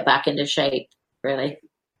you can get back into shape, really.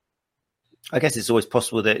 I guess it's always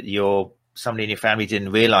possible that somebody in your family didn't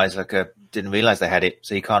realize they had it,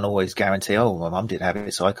 so you can't always guarantee, oh, my mum didn't have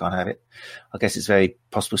it, so I can't have it. I guess it's very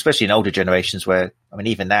possible, especially in older generations where, I mean,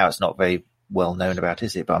 even now it's not very well known about,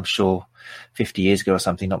 is it? But I'm sure 50 years ago or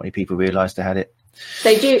something, not many people realized they had it.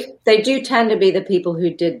 They do tend to be the people who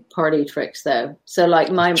did party tricks, though. So like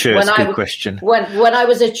question. When I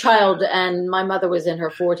was a child and my mother was in her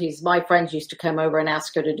 40s, my friends used to come over and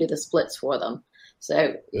ask her to do the splits for them.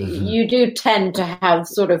 So you do tend to have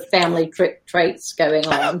sort of family trick traits going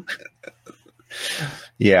on.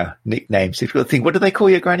 Yeah, nicknames. If you've got to think, what do they call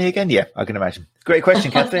your granny again? Yeah, I can imagine. Great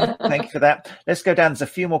question, Catherine. Thank you for that. Let's go down. There's a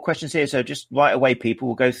few more questions here. So just right away, people,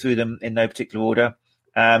 we'll go through them in no particular order.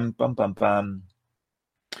 Fiona's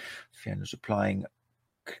replying.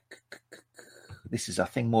 This is, I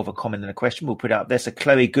think, more of a comment than a question. We'll put it up there. So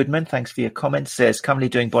Chloe Goodman, thanks for your comment, says, currently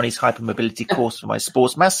doing Bonnie's hypermobility course for my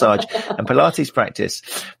sports massage and Pilates practice.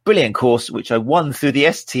 Brilliant course, which I won through the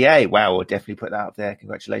STA. Wow, we'll definitely put that up there.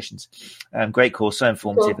 Congratulations. Great course, so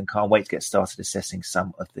informative, and can't wait to get started assessing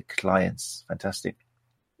some of the clients. Fantastic.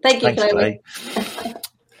 Thanks, Chloe.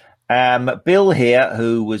 Bill here,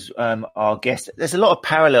 who was our guest. There's a lot of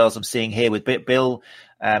parallels I'm seeing here with Bill.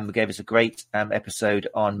 Gave us a great episode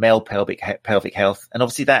on male pelvic health. And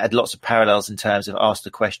obviously that had lots of parallels in terms of ask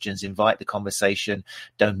the questions, invite the conversation,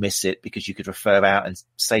 don't miss it, because you could refer out and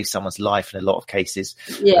save someone's life in a lot of cases.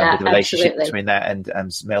 With the relationship between that and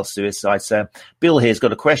male suicide. So Bill here's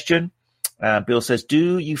got a question. Bill says,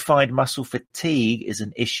 do you find muscle fatigue is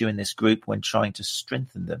an issue in this group when trying to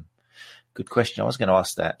strengthen them? Good question. I was going to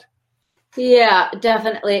ask that. Yeah,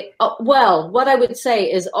 definitely. Well, what I would say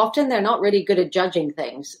is often they're not really good at judging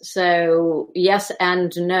things. So yes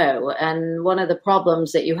and no. And one of the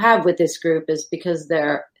problems that you have with this group is because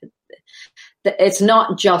it's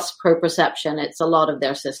not just proprioception. It's a lot of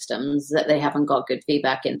their systems that they haven't got good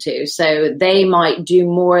feedback into. So they might do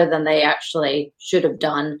more than they actually should have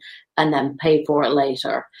done and then pay for it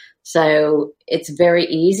later. So it's very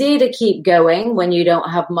easy to keep going when you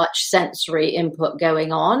don't have much sensory input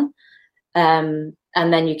going on. And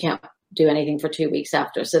then you can't do anything for 2 weeks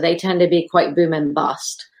after. So they tend to be quite boom and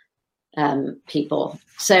bust people.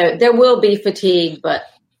 So there will be fatigue, but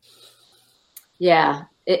yeah,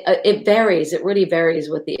 it varies. It really varies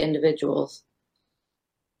with the individuals,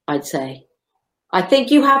 I'd say. I think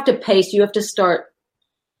you have to pace. You have to start,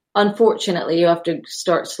 unfortunately, you have to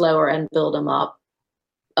start slower and build them up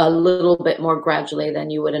a little bit more gradually than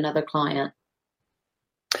you would another client.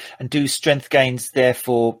 And do strength gains,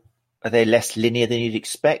 therefore, are they less linear than you'd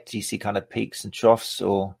expect? Do you see kind of peaks and troughs,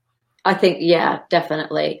 or? I think, yeah,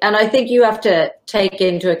 definitely. And I think you have to take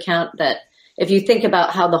into account that if you think about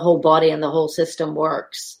how the whole body and the whole system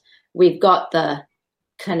works, we've got the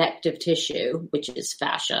connective tissue, which is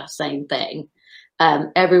fascia, same thing,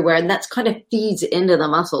 everywhere. And that's kind of feeds into the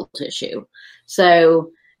muscle tissue.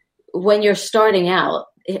 So when you're starting out,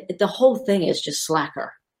 the whole thing is just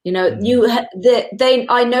slacker. You know,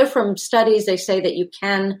 I know from studies, they say that you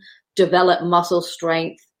can develop muscle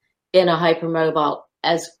strength in a hypermobile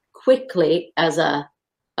as quickly as a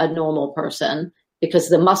normal person, because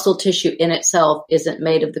the muscle tissue in itself isn't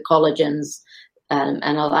made of the collagens and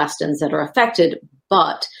elastins that are affected,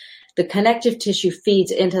 but the connective tissue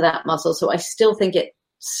feeds into that muscle. So I still think it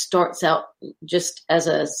starts out just as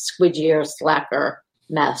a squidgy or slacker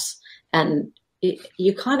mess. And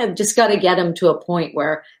you kind of just got to get them to a point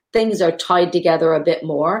where things are tied together a bit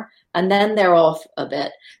more, and then they're off a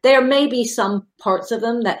bit. There may be some parts of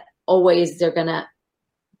them that always they're going to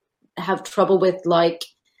have trouble with, like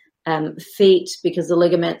feet, because the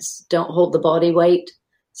ligaments don't hold the body weight.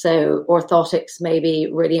 So orthotics may be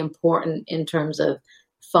really important in terms of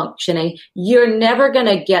functioning. You're never going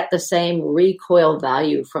to get the same recoil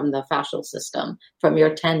value from the fascial system, from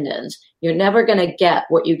your tendons. You're never going to get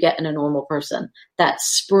what you get in a normal person. That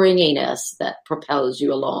springiness that propels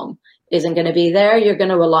you along isn't going to be there. You're going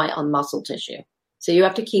to rely on muscle tissue. So you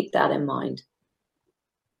have to keep that in mind.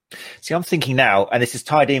 See, I'm thinking now, and this is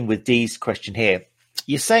tied in with Dee's question here.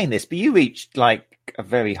 You're saying this, but you reached like a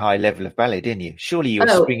very high level of ballet, didn't you? Surely you were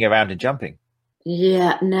springing around and jumping.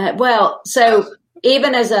 Yeah, no. Well, so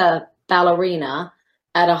even as a ballerina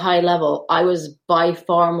at a high level, I was by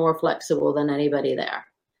far more flexible than anybody there.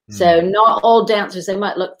 So not all dancers, they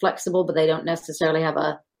might look flexible, but they don't necessarily have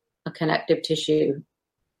a connective tissue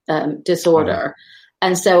disorder.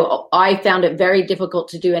 And so I found it very difficult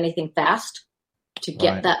to do anything fast to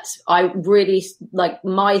get that. I really, like,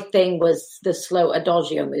 my thing was the slow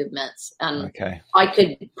adagio movements. And I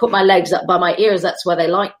could put my legs up by my ears. That's why they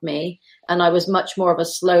liked me. And I was much more of a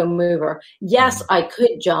slow mover. Yes, I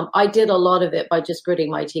could jump. I did a lot of it by just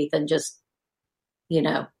gritting my teeth and just,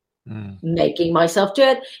 making myself do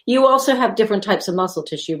it. You also have different types of muscle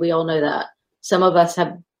tissue. We all know that. Some of us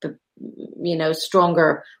have,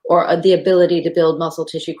 stronger or the ability to build muscle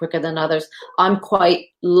tissue quicker than others. I'm quite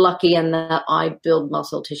lucky in that I build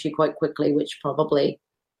muscle tissue quite quickly, which probably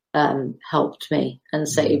helped me and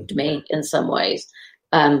saved me in some ways.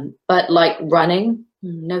 But like running,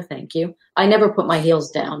 no, thank you. I never put my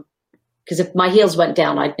heels down, because if my heels went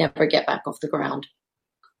down, I'd never get back off the ground.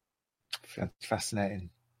 Fascinating.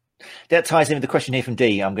 That ties in with the question here from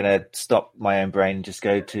Dee. I'm going to stop my own brain and just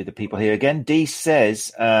go to the people here again. Dee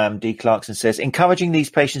says, Dee Clarkson says, encouraging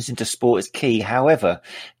these patients into sport is key. However,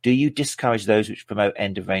 do you discourage those which promote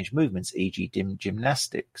end of range movements, e.g.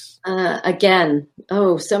 gymnastics? Again,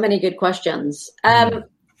 so many good questions.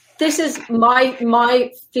 This is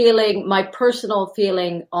my feeling, my personal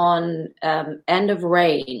feeling on end of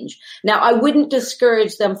range. Now, I wouldn't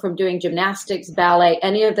discourage them from doing gymnastics, ballet,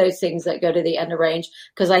 any of those things that go to the end of range,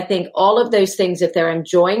 because I think all of those things, if they're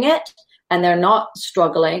enjoying it and they're not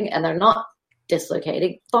struggling and they're not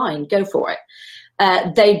dislocating, fine, go for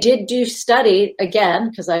it. They did do study,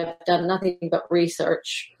 again, because I've done nothing but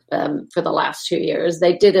research for the last 2 years.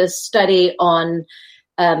 They did a study on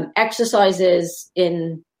exercises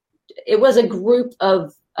it was a group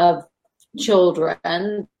of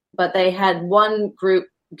children, but they had one group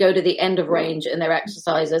go to the end of range in their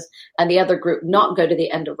exercises and the other group not go to the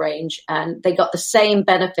end of range. And they got the same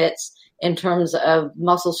benefits in terms of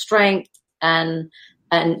muscle strength and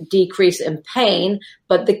decrease in pain.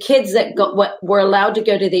 But the kids that were allowed to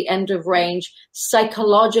go to the end of range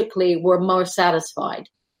psychologically were more satisfied.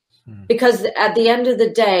 because at the end of the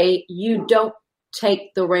day, you don't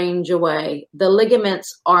take the range away. The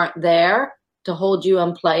ligaments aren't there to hold you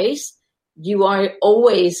in place. You are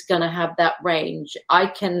always going to have that range. I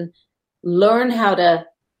can learn how to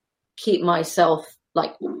keep myself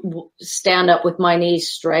like stand up with my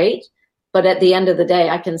knees straight, but at the end of the day,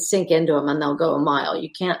 I can sink into them and they'll go a mile. You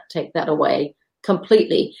can't take that away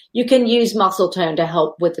completely. You can use muscle tone to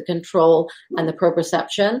help with the control and the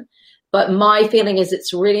proprioception. But my feeling is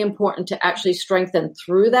it's really important to actually strengthen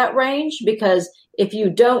through that range, because if you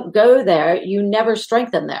don't go there, you never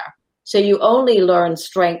strengthen there. So you only learn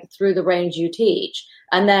strength through the range you teach.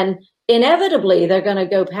 And then inevitably they're going to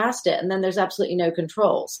go past it. And then there's absolutely no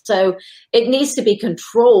control. So it needs to be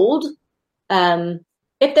controlled.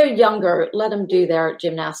 If they're younger, let them do their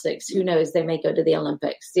gymnastics. Who knows? They may go to the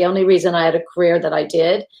Olympics. The only reason I had a career that I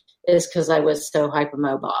did is because I was so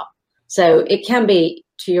hypermobile. So it can be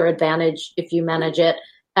to your advantage if you manage it.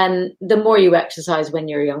 And the more you exercise when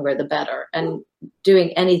you're younger, the better. And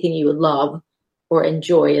doing anything you love or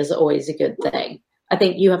enjoy is always a good thing. I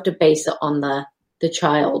think you have to base it on the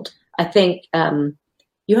child. I think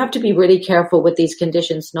you have to be really careful with these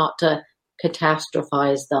conditions not to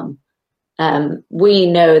catastrophize them. We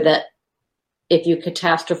know that if you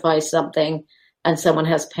catastrophize something and someone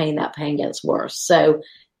has pain, that pain gets worse. So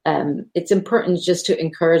it's important just to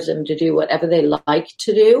encourage them to do whatever they like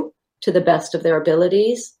to do to the best of their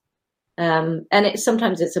abilities. And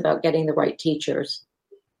sometimes it's about getting the right teachers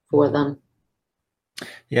for them.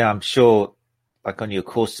 Yeah, I'm sure, like on your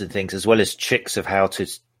courses and things, as well as tricks of how to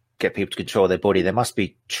get people to control their body, there must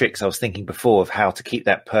be tricks, I was thinking before, of how to keep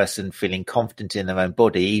that person feeling confident in their own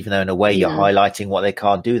body, even though in a way you're highlighting what they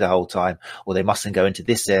can't do the whole time, or they mustn't go into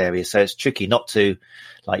this area. So it's tricky not to,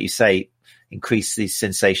 like you say, increase these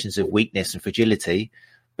sensations of weakness and fragility,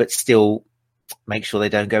 but still make sure they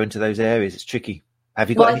don't go into those areas. It's tricky. Have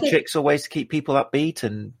you got any tricks or ways to keep people upbeat?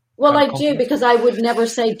 And well, I do, because I would never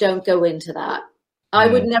say don't go into that. I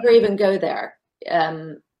would never even go there.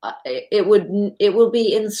 It will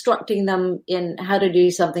be instructing them in how to do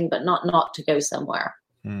something, but not to go somewhere,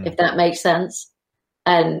 if that makes sense.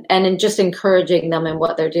 And in just encouraging them in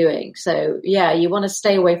what they're doing. So yeah, you want to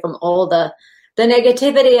stay away from all the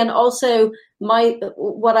negativity. And also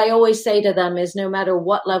what I always say to them is, no matter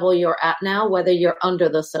what level you're at now, whether you're under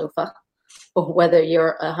the sofa or whether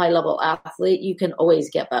you're a high level athlete, you can always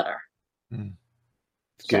get better. Good.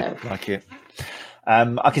 So. Like it.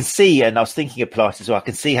 I can see, and I was thinking of Pilates as well, I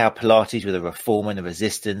can see how Pilates with the reform and the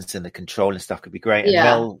resistance and the control and stuff could be great. And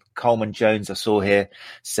Mel Coleman-Jones, I saw here,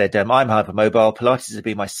 said, I'm hypermobile. Pilates has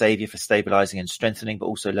been my savior for stabilizing and strengthening, but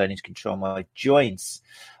also learning to control my joints.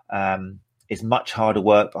 Is much harder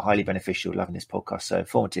work, but highly beneficial. Loving this podcast. So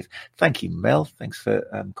informative. Thank you, Mel. Thanks for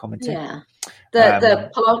commenting. Yeah.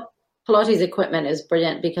 The Pilates equipment is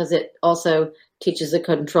brilliant because it also teaches the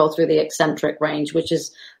control through the eccentric range, which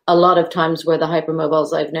is a lot of times where the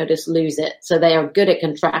hypermobiles I've noticed lose it. So they are good at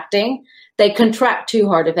contracting. They contract too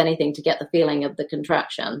hard, if anything, to get the feeling of the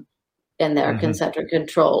contraction in their concentric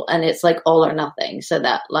control. And it's like all or nothing. So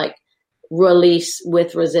that like release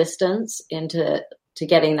with resistance to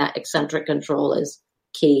getting that eccentric control is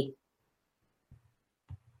key.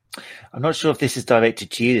 I'm not sure if this is directed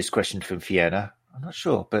to you, this question from Fiona. I'm not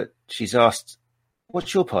sure, but she's asked,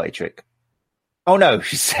 what's your party trick? Oh no,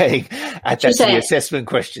 she's saying add that to the assessment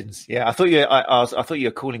questions. Yeah, I thought you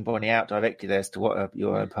were calling Bonnie out directly there as to what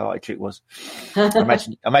your party trick was. I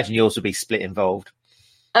imagine yours would be split involved.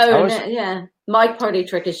 Oh no, yeah, my party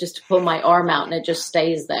trick is just to pull my arm out and it just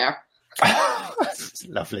stays there. That's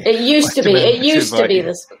lovely. It used to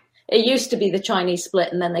be the Chinese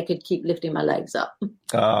split, and then they could keep lifting my legs up.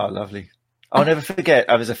 Oh, lovely. I'll never forget.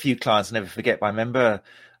 There's a few clients I'll never forget, but I remember,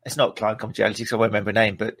 it's not client confidentiality because I won't remember her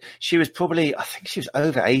name, but she was probably, I think she was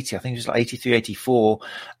over 80. I think she was like 83, 84,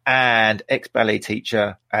 and ex-ballet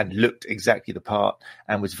teacher, and looked exactly the part,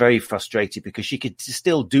 and was very frustrated because she could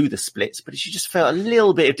still do the splits, but she just felt a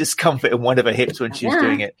little bit of discomfort in one of her hips when she was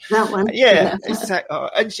doing it. That one. Yeah. Exactly.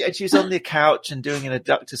 And she was on the couch and doing an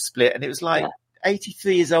adductor split, and it was like,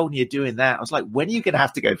 83 years old and you're doing that. I was like, when are you going to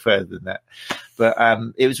have to go further than that? But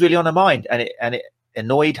it was really on her mind, and it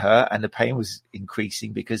annoyed her, and the pain was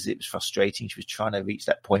increasing because it was frustrating. She was trying to reach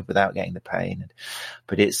that point without getting the pain.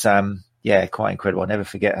 But it's quite incredible. I'll never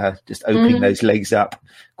forget her just opening those legs up.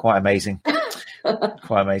 Quite amazing.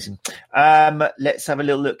 Quite amazing. Let's have a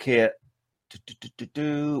little look here.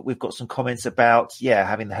 We've got some comments about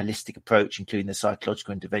having the holistic approach, including the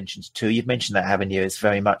psychological interventions too. You've mentioned that, haven't you? It's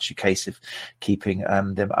very much a case of keeping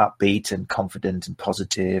them upbeat and confident and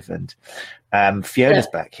positive. And Fiona's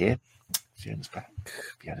back here. Fiona's back.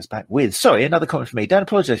 Fiona's back with, sorry, another comment from me. Don't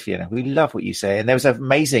apologise, Fiona. We love what you say. And there was an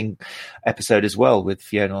amazing episode as well with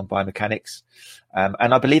Fiona on biomechanics.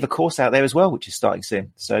 And I believe a course out there as well, which is starting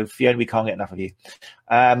soon. So, Fiona, we can't get enough of you.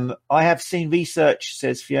 I have seen research,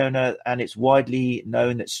 says Fiona, and it's widely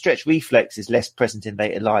known that stretch reflex is less present in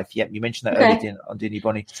later life. Yep, you mentioned that earlier on Dini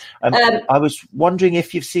Bonnie. I was wondering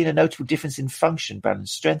if you've seen a notable difference in function,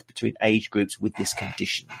 balance, strength between age groups with this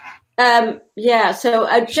condition. Yeah,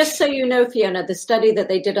 so just so you know, Fiona, the study that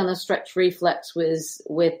they did on the stretch reflex was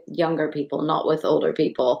with younger people, not with older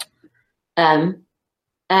people.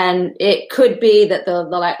 And it could be that the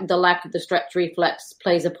lack of the stretch reflex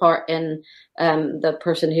plays a part in the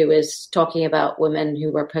person who is talking about women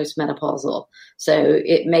who were postmenopausal. So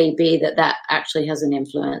it may be that actually has an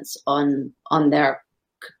influence on their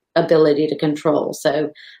ability to control.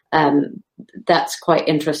 So that's quite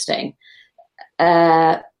interesting.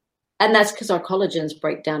 And that's because our collagens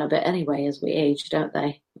break down a bit anyway as we age, don't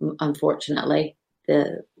they? Unfortunately,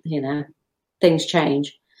 things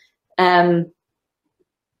change.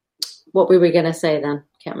 What were we going to say then?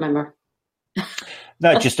 Can't remember.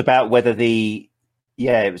 No, just about whether it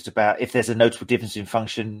was about if there's a notable difference in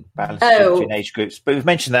function balance between age groups. But we've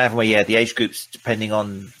mentioned that, haven't we? Yeah, the age groups depending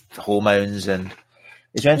on the hormones. And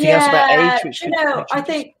is there anything else about age? Which I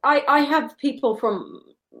think I have people from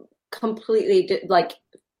completely like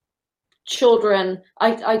children.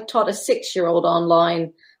 I taught a 6-year-old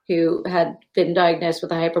online who had been diagnosed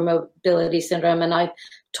with a hypermobility syndrome, and I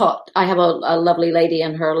have a lovely lady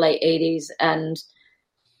in her late 80s, and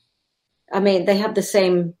I mean, they have the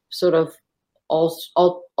same sort of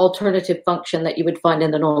alternative function that you would find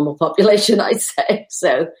in the normal population, I'd say.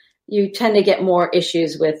 So you tend to get more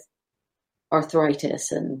issues with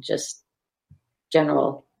arthritis and just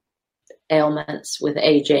general ailments with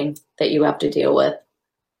aging that you have to deal with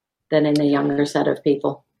than in the younger set of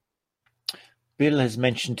people. Bill has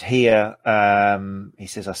mentioned here, he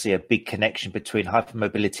says, I see a big connection between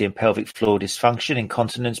hypermobility and pelvic floor dysfunction,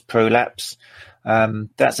 incontinence, prolapse.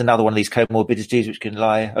 That's another one of these comorbidities which can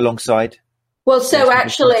lie alongside. Well, so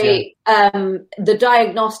actually, the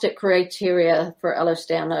diagnostic criteria for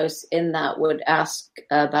Ehlers-Danlos in that would ask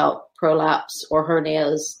about prolapse or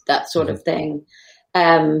hernias, that sort of thing.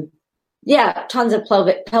 Tons of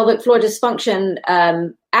pelvic floor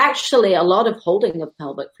dysfunction. Actually, a lot of holding of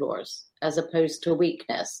pelvic floors as opposed to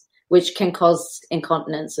weakness, which can cause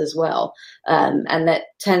incontinence as well. And that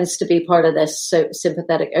tends to be part of this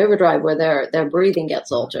sympathetic overdrive where their breathing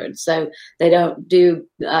gets altered. So they don't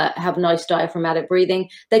have nice diaphragmatic breathing.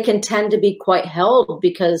 They can tend to be quite held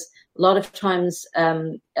because a lot of times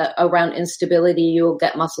around instability, you'll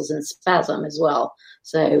get muscles in spasm as well.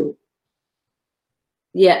 So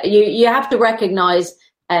yeah, you have to recognize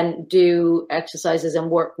and do exercises and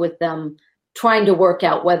work with them, trying to work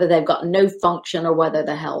out whether they've got no function or whether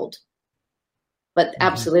they're held. But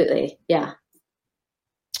absolutely, yeah,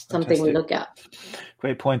 something Fantastic. we look at.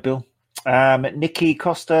 Great point, Bill. Nikki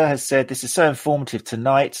Costa has said, this is so informative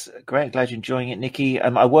tonight. Great, glad you're enjoying it, Nikki.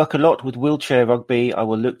 I work a lot with wheelchair rugby. I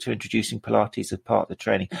will look to introducing Pilates as part of the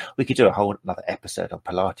training. We could do a whole another episode on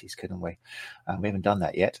Pilates, couldn't we? We haven't done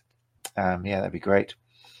that yet. That'd be great.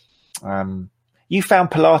 You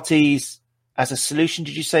found Pilates as a solution,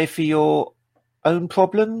 did you say, for your own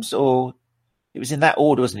problems, or it was in that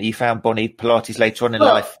order, wasn't it? You found, Bonnie, Pilates later on in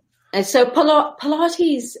life. And so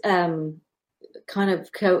Pilates kind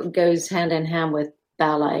of goes hand in hand with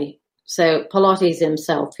ballet. So Pilates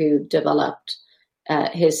himself, who developed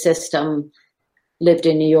his system, lived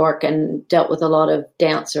in New York and dealt with a lot of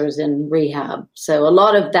dancers in rehab. So a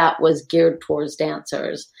lot of that was geared towards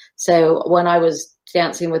dancers. So when I was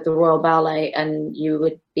dancing with the Royal Ballet and you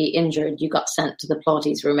would be injured, you got sent to the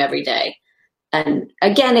Pilates room every day. And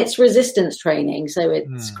again, it's resistance training, so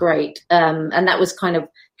it's great. And that was kind of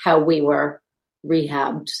how we were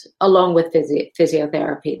rehabbed, along with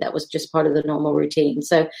physiotherapy. That was just part of the normal routine.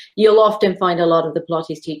 So you'll often find a lot of the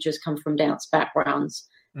Pilates teachers come from dance backgrounds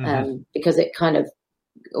because it kind of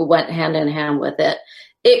went hand in hand with it.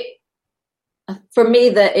 For me,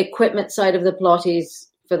 the equipment side of the Pilates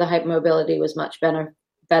for the hypermobility was much better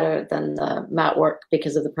than the mat work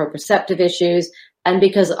because of the proprioceptive issues. And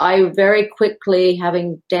because I very quickly,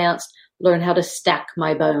 having danced, learned how to stack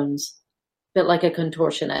my bones, a bit like a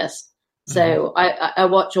contortionist. So I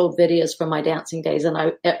watch old videos from my dancing days, and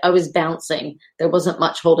I was bouncing. There wasn't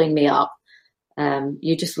much holding me up.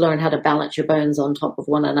 You just learn how to balance your bones on top of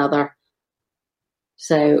one another.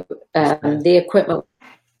 So the equipment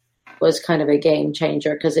was kind of a game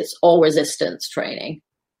changer because it's all resistance training.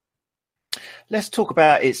 Let's talk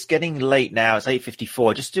about, it's getting late now. It's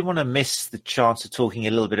 8:54. I just didn't want to miss the chance of talking a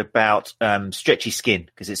little bit about stretchy skin,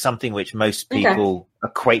 because it's something which most people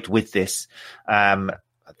equate with this.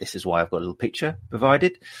 This is why I've got a little picture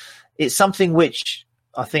provided. It's something which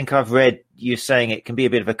I think I've read you saying it can be a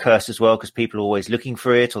bit of a curse as well, because people are always looking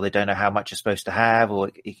for it, or they don't know how much you're supposed to have,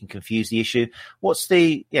 or it can confuse the issue. What have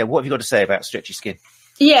you got to say about stretchy skin?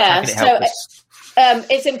 Yeah, so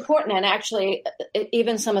it's important, and actually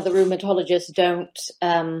even some of the rheumatologists don't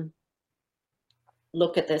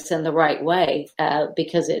look at this in the right way,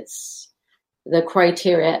 because the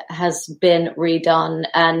criteria has been redone.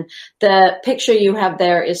 And the picture you have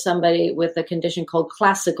there is somebody with a condition called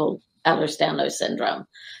classical Ehlers-Danlos syndrome.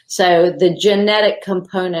 So the genetic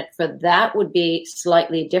component for that would be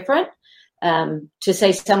slightly different. To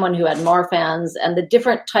say someone who had Marfan's, and the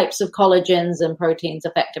different types of collagens and proteins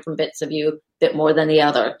affect different bits of you a bit more than the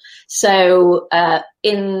other. So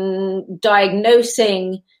in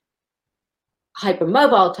diagnosing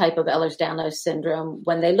hypermobile type of Ehlers-Danlos syndrome,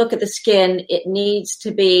 when they look at the skin, it needs to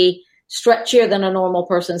be stretchier than a normal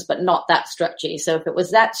person's, but not that stretchy. So if it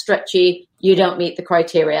was that stretchy, you don't meet the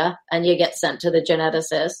criteria and you get sent to the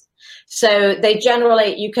geneticist. So they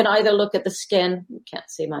generally, you can either look at the skin, you can't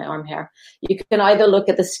see my arm hair, you can either look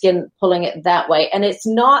at the skin pulling it that way. And it's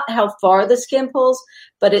not how far the skin pulls,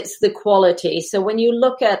 but it's the quality. So when you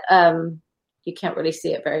look at, you can't really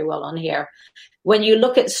see it very well on here. When you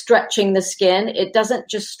look at stretching the skin, it doesn't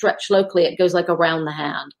just stretch locally, it goes like around the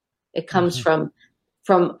hand. It comes from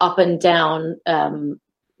up and down.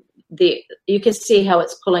 You can see how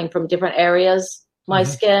it's pulling from different areas, my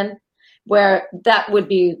skin, where that would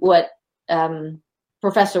be what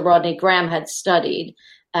Professor Rodney Graham had studied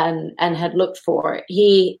and had looked for.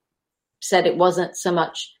 He said it wasn't so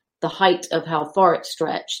much the height of how far it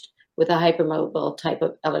stretched with a hypermobile type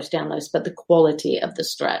of Ehlers-Danlos, but the quality of the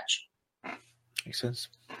stretch. Makes sense.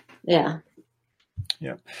 Yeah.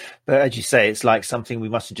 Yeah. But as you say, it's like something we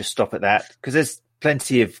mustn't just stop at that, because there's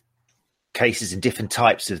plenty of cases and different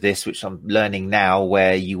types of this, which I'm learning now,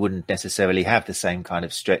 where you wouldn't necessarily have the same kind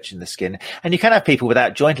of stretch in the skin. And you can have people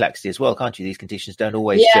without joint laxity as well, can't you? These conditions don't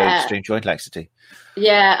always show extreme joint laxity.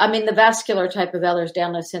 Yeah, I mean, the vascular type of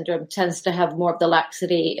Ehlers-Danlos syndrome tends to have more of the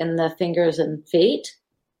laxity in the fingers and feet,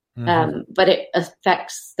 but it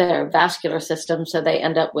affects their vascular system, so they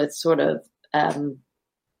end up with sort of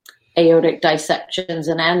aortic dissections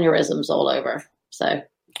and aneurysms all over. So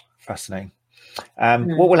fascinating.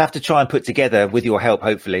 What we'll have to try and put together with your help,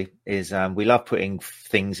 hopefully, is we love putting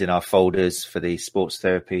things in our folders for the Sports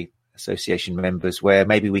Therapy Association members, where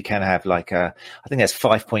maybe we can have I think there's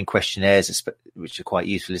 5-point questionnaires, which are quite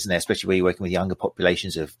useful, isn't there? Especially where you're working with younger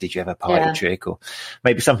populations of, did you ever party trick, or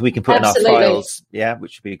maybe something we can put in our files. Yeah,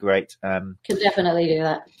 which would be great. Can definitely do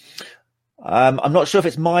that. I'm not sure if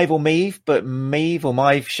it's Mive or Meave, but Meave or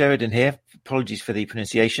Mive Sheridan here, apologies for the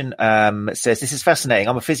pronunciation, says, this is fascinating.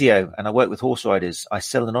 I'm a physio and I work with horse riders. I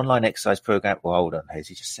sell an online exercise program. Well, hold on. Is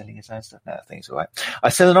he just selling his own stuff? No, I think it's all right. I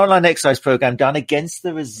sell an online exercise program done against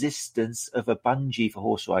the resistance of a bungee for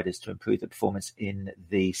horse riders to improve the performance in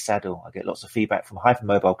the saddle. I get lots of feedback from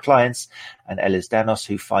hypermobile clients and Ehlers-Danlos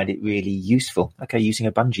who find it really useful. Okay, using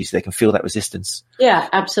a bungee so they can feel that resistance. Yeah,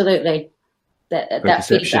 absolutely. That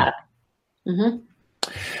feedback. We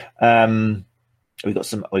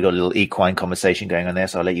got a little equine conversation going on there,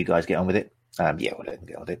 so I'll let you guys get on with it. We'll let them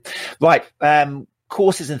get on with it. Right.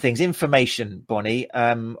 Courses and things, information, Bonnie.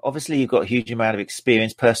 Obviously you've got a huge amount of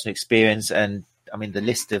experience, personal experience, and I mean the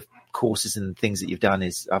list of courses and things that you've done I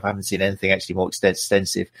haven't seen anything actually more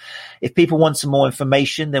extensive. If people want some more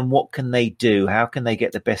information, then what can they do? How can they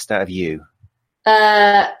get the best out of you?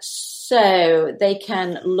 So they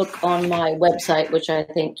can look on my website, which I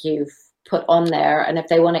think you've put on there, and if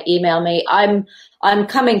they want to email me, I'm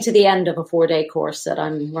coming to the end of a 4-day course that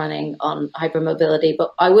I'm running on hypermobility,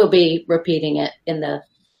 but I will be repeating it in the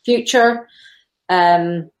future.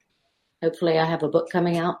 Hopefully I have a book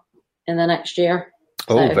coming out in the next year.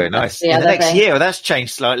 Oh, very nice. In the next year, that's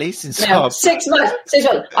changed slightly since 6 months. 6 months.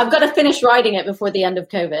 I've got to finish writing it before the end of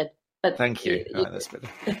COVID. But thank you. That's better.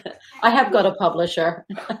 I have got a publisher.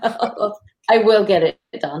 I will get it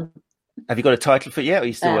done. Have you got a title for it yet, or are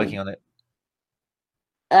you still working on it?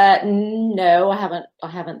 No, I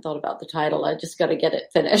haven't thought about the title. I just got to get it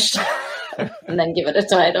finished and then give it a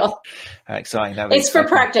title. Exciting. It's for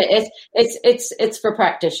practice. It's for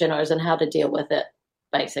practitioners and how to deal with it,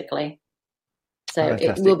 basically. So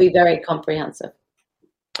Fantastic. It will be very comprehensive.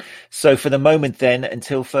 So for the moment then,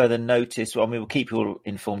 until further notice, well, I mean, we'll keep you all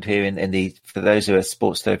informed here for those who are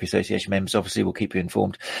Sports Therapy Association members, obviously we'll keep you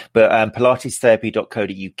informed. But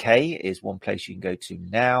pilatestherapy.co.uk is one place you can go to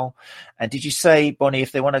now. And did you say, Bonnie,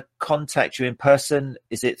 if they want to contact you in person,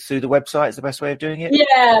 is it through the website is the best way of doing it?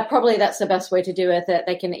 Yeah, probably that's the best way to do it. That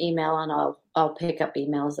they can email and I'll pick up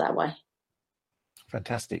emails that way.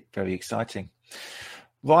 Fantastic. Very exciting.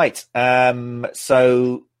 Right.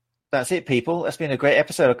 So that's it, people. That's been a great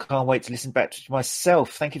episode. I can't wait to listen back to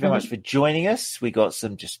myself. Thank you very much for joining us. We got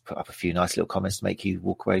just put up a few nice little comments to make you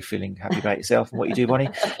walk away feeling happy about yourself and what you do, Bonnie.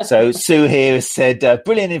 So Sue here has said,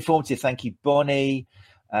 brilliant, informative. Thank you, Bonnie.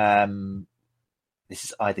 This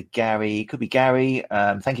is either Gary. It could be Gary.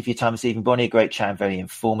 Thank you for your time this evening, Bonnie. A great chat and very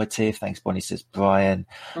informative. Thanks, Bonnie, says Brian.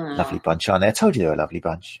 Lovely bunch, aren't they? I told you they're a lovely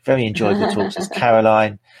bunch. Very enjoyable talk, says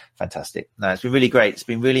Caroline. Fantastic. No, it's been really great. It's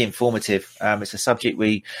been really informative. It's a subject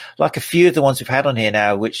we, like a few of the ones we've had on here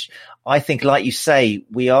now, which I think, like you say,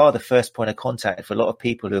 we are the first point of contact for a lot of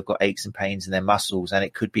people who have got aches and pains in their muscles, and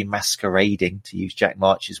it could be masquerading, to use Jack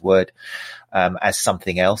March's word, as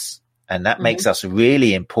something else. And that makes us a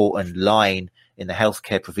really important line in the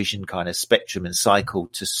healthcare provision kind of spectrum and cycle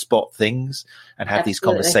to spot things and have these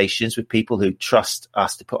conversations with people who trust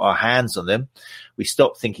us to put our hands on them. We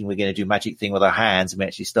stop thinking we're going to do magic thing with our hands and we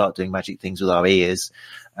actually start doing magic things with our ears,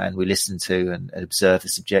 and we listen to and observe the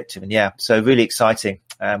subjective. And yeah, so really exciting.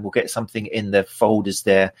 We'll get something in the folders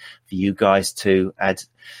there for you guys to add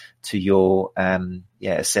to your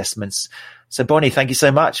assessments. So Bonnie, thank you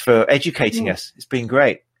so much for educating us. It's been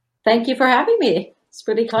great. Thank you for having me. It's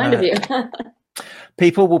pretty kind of you.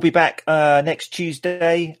 People will be back next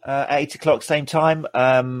Tuesday at 8 o'clock, same time.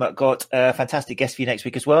 Got a fantastic guest for you next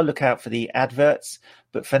week as well. Look out for the adverts.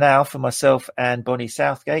 But for now, for myself and Bonnie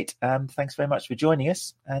Southgate, thanks very much for joining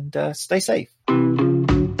us, and stay safe.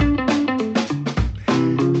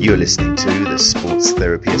 You're listening to the Sports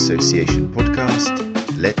Therapy Association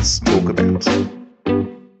podcast. Let's talk about